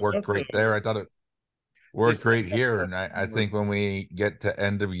 I thought it worked great there. I thought it worked great here, and I think when we get to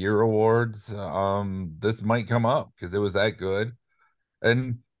end of year awards, this might come up because it was that good.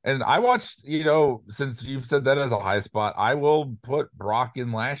 And I watched, since you've said that as a high spot, I will put Brock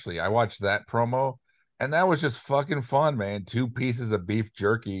and Lashley. I watched that promo, and that was just fucking fun, man. Two pieces of beef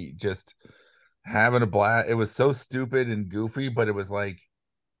jerky, just having a blast. It was so stupid and goofy, but it was like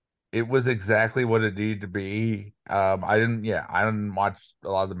it was exactly what it needed to be. I didn't watch a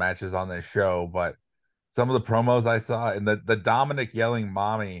lot of the matches on this show, but some of the promos I saw, and the Dominic yelling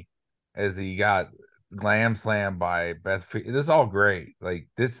 "mommy" as he got glam slam by Beth. This is all great. Like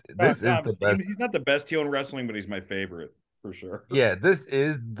this is the best. He's not the best heel in wrestling, but he's my favorite for sure. Yeah, this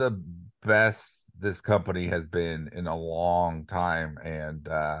is the best this company has been in a long time. And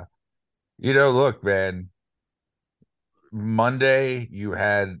look, man, Monday you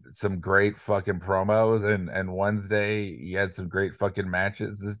had some great fucking promos, and Wednesday you had some great fucking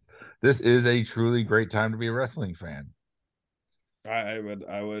matches. This is a truly great time to be a wrestling fan. I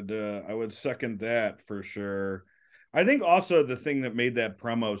would second that for sure. I think also the thing that made that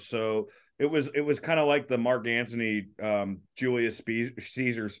promo so it was kind of like the Mark Antony Julius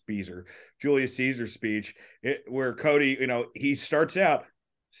Caesar speech where Cody, he starts out,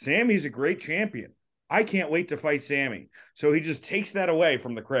 Sammy's a great champion. I can't wait to fight Sammy. So he just takes that away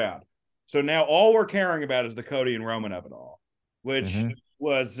from the crowd. So now all we're caring about is the Cody and Roman of it all, which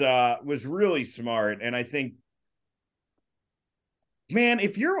was really smart. And I think, man,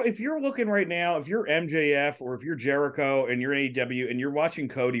 if you're looking right now, if you're MJF or if you're Jericho and you're AEW and you're watching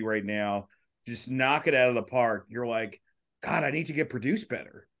Cody right now, just knock it out of the park. You're like, God, I need to get produced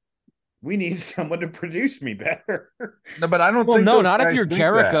better. We need someone to produce me better. No, but I don't well, think no, not if you're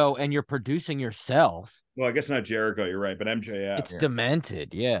Jericho that. and you're producing yourself. Well, I guess not Jericho, you're right, but MJF. It's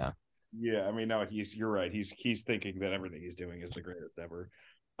demented, yeah. Yeah, I mean, no, you're right. He's thinking that everything he's doing is the greatest ever.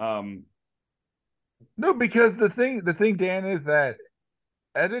 No, because the thing, Dan, is that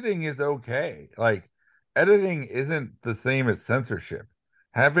editing is okay. Like editing isn't the same as censorship.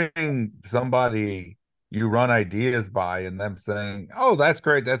 Having somebody you run ideas by and them saying, "Oh, that's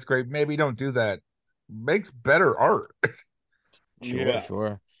great, maybe don't do that," makes better art.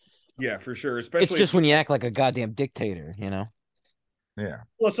 Sure. Yeah, for sure. Especially it's just when you act like a goddamn dictator, Yeah.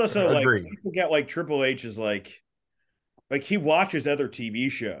 Well, it's also Agreed. like people get like Triple H is like he watches other TV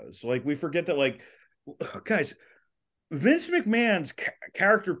shows. Like we forget that, like, guys, Vince McMahon's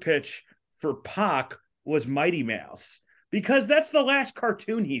character pitch for Pac was Mighty Mouse because that's the last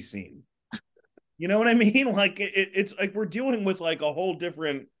cartoon he's seen. You know what I mean? Like it's like we're dealing with like a whole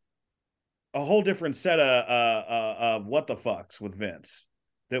different set of what the fucks with Vince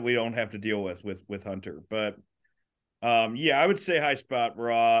that we don't have to deal with Hunter. But yeah, I would say high spot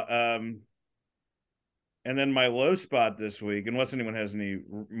Raw. And then my low spot this week, unless anyone has any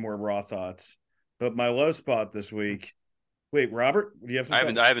more Raw thoughts, but my low spot this week. Wait, Robert, do you have some I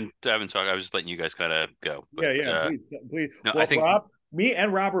thoughts? haven't talked. I was just letting you guys kind of go. But, Yeah, please. No, Well, I think me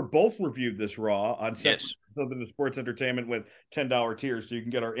and Robert both reviewed this Raw on yes. something to Sports Entertainment with $10 tiers, so you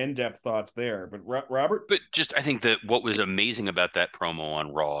can get our in-depth thoughts there. But Robert, But just I think that what was amazing about that promo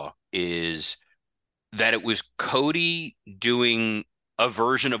on Raw is that it was Cody doing a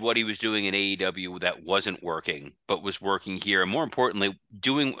version of what he was doing in AEW that wasn't working, but was working here. And more importantly,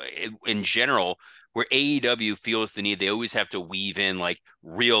 doing in general, where AEW feels the need, they always have to weave in like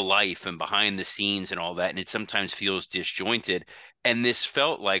real life and behind the scenes and all that. And it sometimes feels disjointed. And this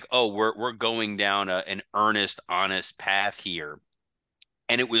felt like, oh, we're going down an earnest, honest path here.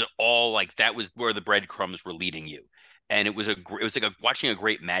 And it was all like that was where the breadcrumbs were leading you. And it was like watching a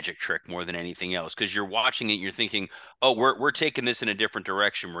great magic trick more than anything else, because you're watching it, you're thinking, oh, we're taking this in a different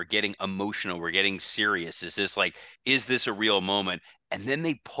direction. We're getting emotional. We're getting serious. Is this a real moment? And then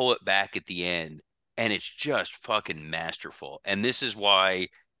they pull it back at the end, and it's just fucking masterful. And this is why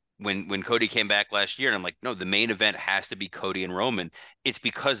when Cody came back last year, and I'm like, no, the main event has to be Cody and Roman. It's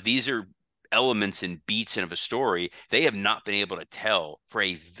because these are elements and beats of a story they have not been able to tell for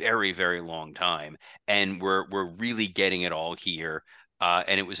a very, very long time, and we're really getting it all here.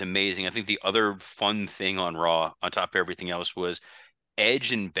 And it was amazing. I think the other fun thing on Raw, on top of everything else, was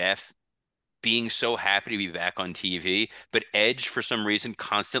Edge and Beth being so happy to be back on TV, but Edge for some reason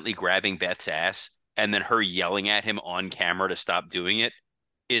constantly grabbing Beth's ass and then her yelling at him on camera to stop doing it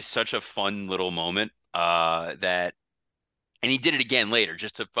is such a fun little moment. That And he did it again later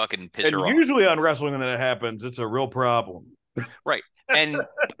just to fucking piss her off. And usually on wrestling when that happens, it's a real problem. Right. And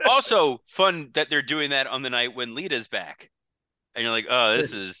also fun that they're doing that on the night when Lita's back. And you're like, oh,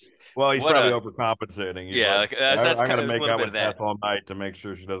 this is well, he's probably overcompensating. He's like that's I'm kind gonna of make a little out bit with of that Beth all night to make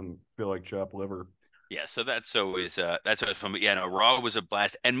sure she doesn't feel like chopped liver. Yeah, so that's always fun. But yeah, no, Raw was a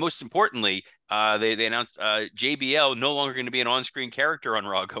blast, and most importantly, they announced JBL no longer going to be an on-screen character on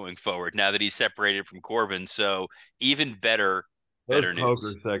Raw going forward now that he's separated from Corbin. So even better Those news.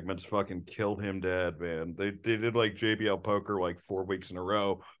 poker segments fucking killed him dead, man. They did like JBL poker like 4 weeks in a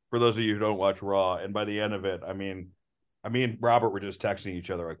row. For those of you who don't watch Raw, and by the end of it, I mean Robert were just texting each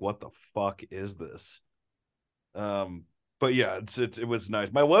other like, "What the fuck is this?" But yeah, it was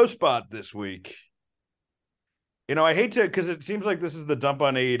nice. My low spot this week. You know, I hate to, because it seems like this is the dump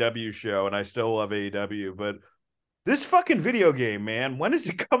on AEW show, and I still love AEW, but this fucking video game, man, when is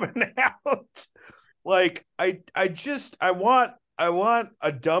it coming out? Like, I want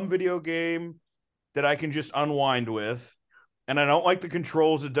a dumb video game that I can just unwind with, and I don't like the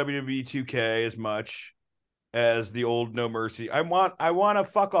controls of WWE 2K as much as the old No Mercy. I want a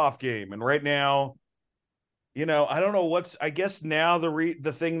fuck off game, and right now, you know, I don't know I guess now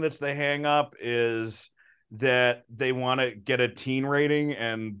the thing that's the hang up is that they want to get a teen rating,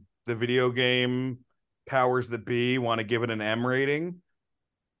 and the video game powers that be want to give it an M rating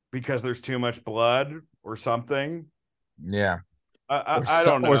because there's too much blood or something. Yeah. I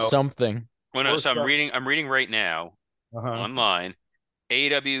don't know. Or something. Well, no, so I'm reading right now online.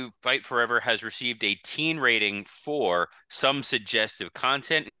 AEW Fight Forever has received a teen rating for some suggestive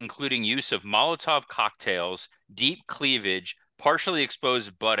content, including use of Molotov cocktails, deep cleavage, partially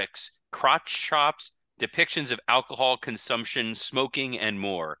exposed buttocks, crotch chops, depictions of alcohol consumption, smoking, and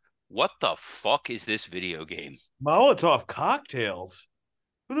more. What the fuck is this video game? Molotov cocktails?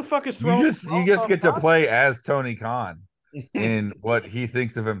 Who the fuck is throwing? You just get to play as Tony Khan in what he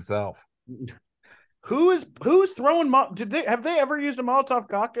thinks of himself. Who's throwing? Have they ever used a Molotov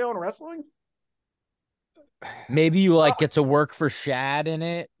cocktail in wrestling? Maybe you like get to work for Shad in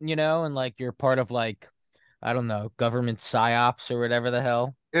it, you know, and like you're part of like, I don't know, government psyops or whatever the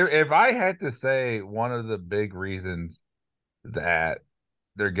hell. If I had to say one of the big reasons that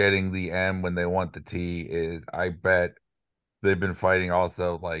they're getting the M when they want the T is I bet they've been fighting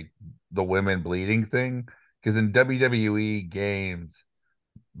also like the women bleeding thing, because in WWE games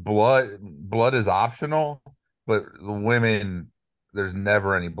blood is optional, but the women there's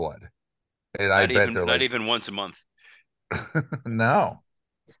never any blood, and I bet they're not even once a month. No.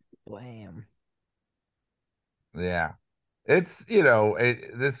 Blam. Yeah, it's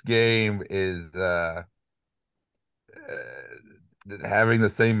this game is having the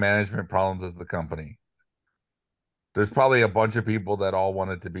same management problems as the company. There's probably a bunch of people that all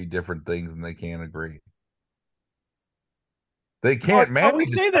want it to be different things and they can't agree. They can't Well, we manage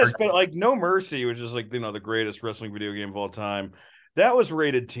say this, but like No Mercy, which is like the greatest wrestling video game of all time, that was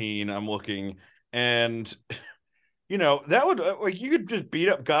rated teen. I'm looking, and that would like you could just beat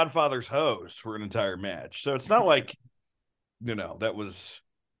up Godfather's hose for an entire match. So it's not like that was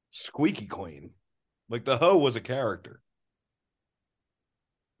squeaky clean. Like the hoe was a character.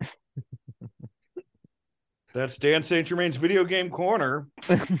 That's Dan St. Germain's Video Game Corner,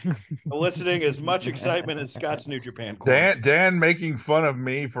 eliciting as much excitement as Scott's New Japan Corner. Dan making fun of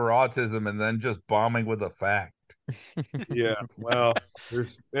me for autism and then just bombing with a fact. Yeah, well,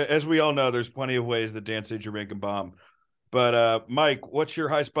 as we all know, there's plenty of ways that Dan St. Germain can bomb. But Mike, what's your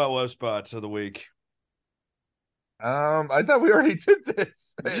high spot, low spots of the week? I thought we already did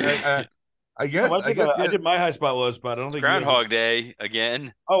this. I guess I did my high spot, low spot. I don't think Groundhog Day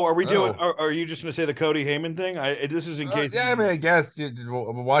again. Oh, are we doing? Are you just going to say the Cody Heyman thing? This is in case. Yeah, I mean, I guess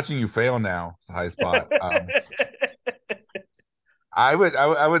watching you fail now is a high spot. I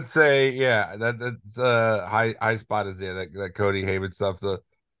would say, yeah, that's high spot is that Cody Heyman stuff.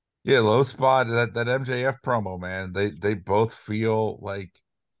 Low spot that MJF promo, man. They both feel like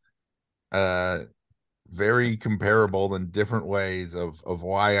very comparable in different ways of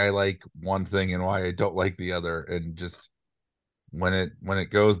why I like one thing and why I don't like the other, and just when it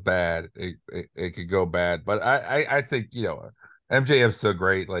goes bad, it could go bad. But I think MJF's so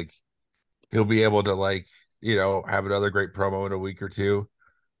great, like he'll be able to have another great promo in a week or two.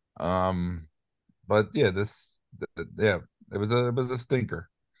 But yeah, it was a stinker.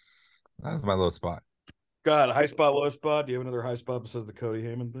 That was my low spot. God, high spot, low spot. Do you have another high spot besides the Cody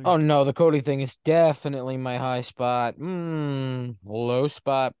Heyman thing? Oh no, the Cody thing is definitely my high spot. Low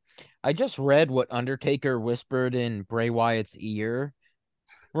spot. I just read what Undertaker whispered in Bray Wyatt's ear.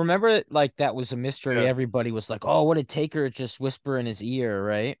 Remember, like that was a mystery. Yeah. Everybody was like, "Oh, what did Taker just whisper in his ear?"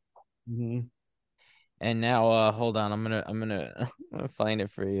 Right? Mm-hmm. And now, hold on, I'm gonna find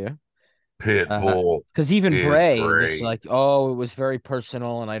it for you. Pitbull. Because even is Bray was great. like, "Oh, it was very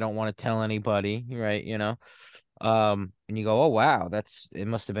personal, and I don't want to tell anybody." Right? And you go, "Oh wow, it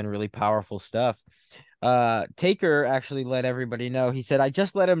must have been really powerful stuff." Taker actually let everybody know. He said, "I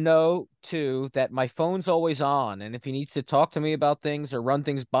just let him know too that my phone's always on, and if he needs to talk to me about things or run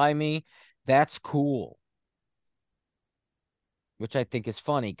things by me, that's cool." Which I think is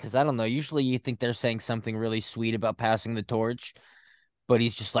funny because I don't know. Usually you think they're saying something really sweet about passing the torch, but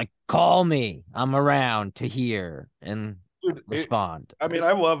he's just like, "Call me. I'm around to hear and respond." I mean,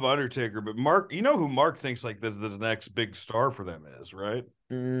 I love Undertaker, but Mark, you know who Mark thinks like this next big star for them is, right?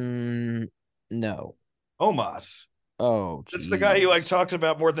 No. Omos. Oh, That's the guy he geez. talks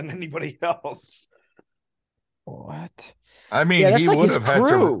about more than anybody else. What? I mean, Yeah, that's he like would his have had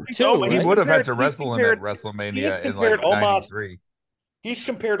crew to. too, He right? would have had to he's wrestle him compared- at WrestleMania he's in compared like Omos- '93. He's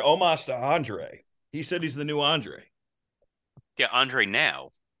compared Omos to Andre. He said he's the new Andre. Yeah, Andre now.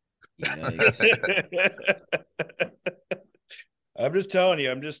 I'm just telling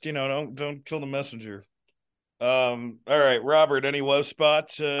you. I'm just don't kill the messenger. All right, Robert. Any low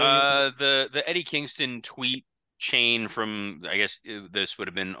spots? The Eddie Kingston tweet chain from, I guess this would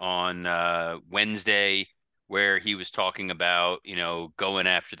have been on Wednesday, where he was talking about going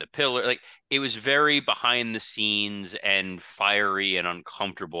after the pillar. Like it was very behind the scenes and fiery and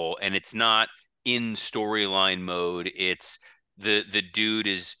uncomfortable, and it's not in storyline mode. It's the dude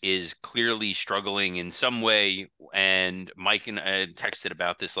is clearly struggling in some way, and Mike and I texted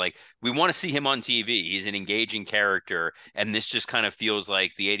about this. Like, we want to see him on TV. He's an engaging character, and this just kind of feels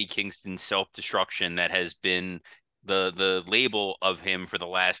like the Eddie Kingston self-destruction that has been the label of him for the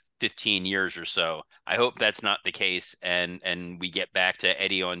last 15 years or so. I hope that's not the case, and we get back to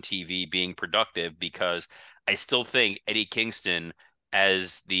Eddie on TV being productive, because I still think Eddie Kingston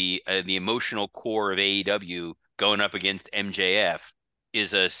as the emotional core of AEW going up against MJF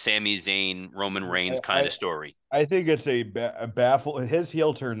is a Sami Zayn, Roman Reigns kind of story. I think it's a baffle. His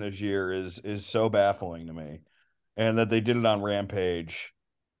heel turn this year is so baffling to me, and that they did it on Rampage.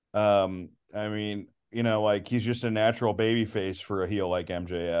 I mean, like he's just a natural baby face for a heel like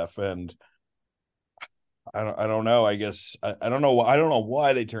MJF, and I don't know. I guess I don't know. I don't know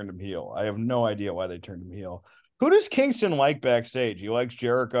why they turned him heel. I have no idea why they turned him heel. Who does Kingston like backstage? He likes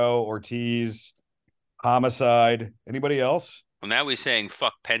Jericho, Ortiz, Homicide. Anybody else? Well, now he's saying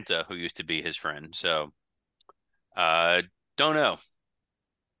fuck Penta, who used to be his friend. So, don't know.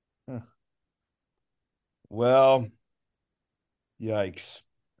 Huh. Well, yikes.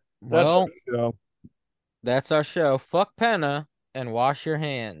 That's our show. Fuck Penna and wash your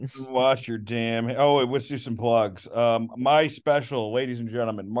hands. Wash your damn. Oh, let's do some plugs. My special, ladies and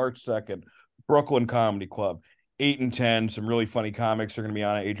gentlemen, March 2nd, Brooklyn Comedy Club, 8 and 10. Some really funny comics are going to be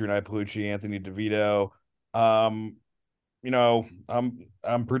on it. Adrian Ipalucci, Anthony DeVito.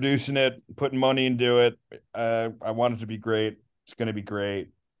 I'm producing it, putting money into it. I want it to be great. It's going to be great.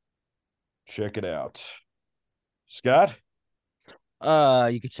 Check it out. Scott?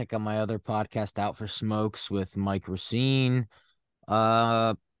 You can check out my other podcast, Out for Smokes, with Mike Racine.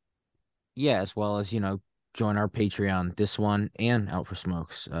 Yeah, as well as, join our Patreon, this one and Out for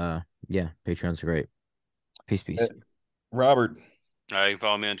Smokes. Yeah, Patreon's great. Peace. Robert? You can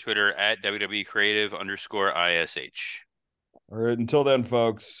follow me on Twitter at WWCreative_ISH. All right, until then,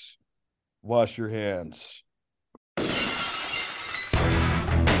 folks, wash your hands.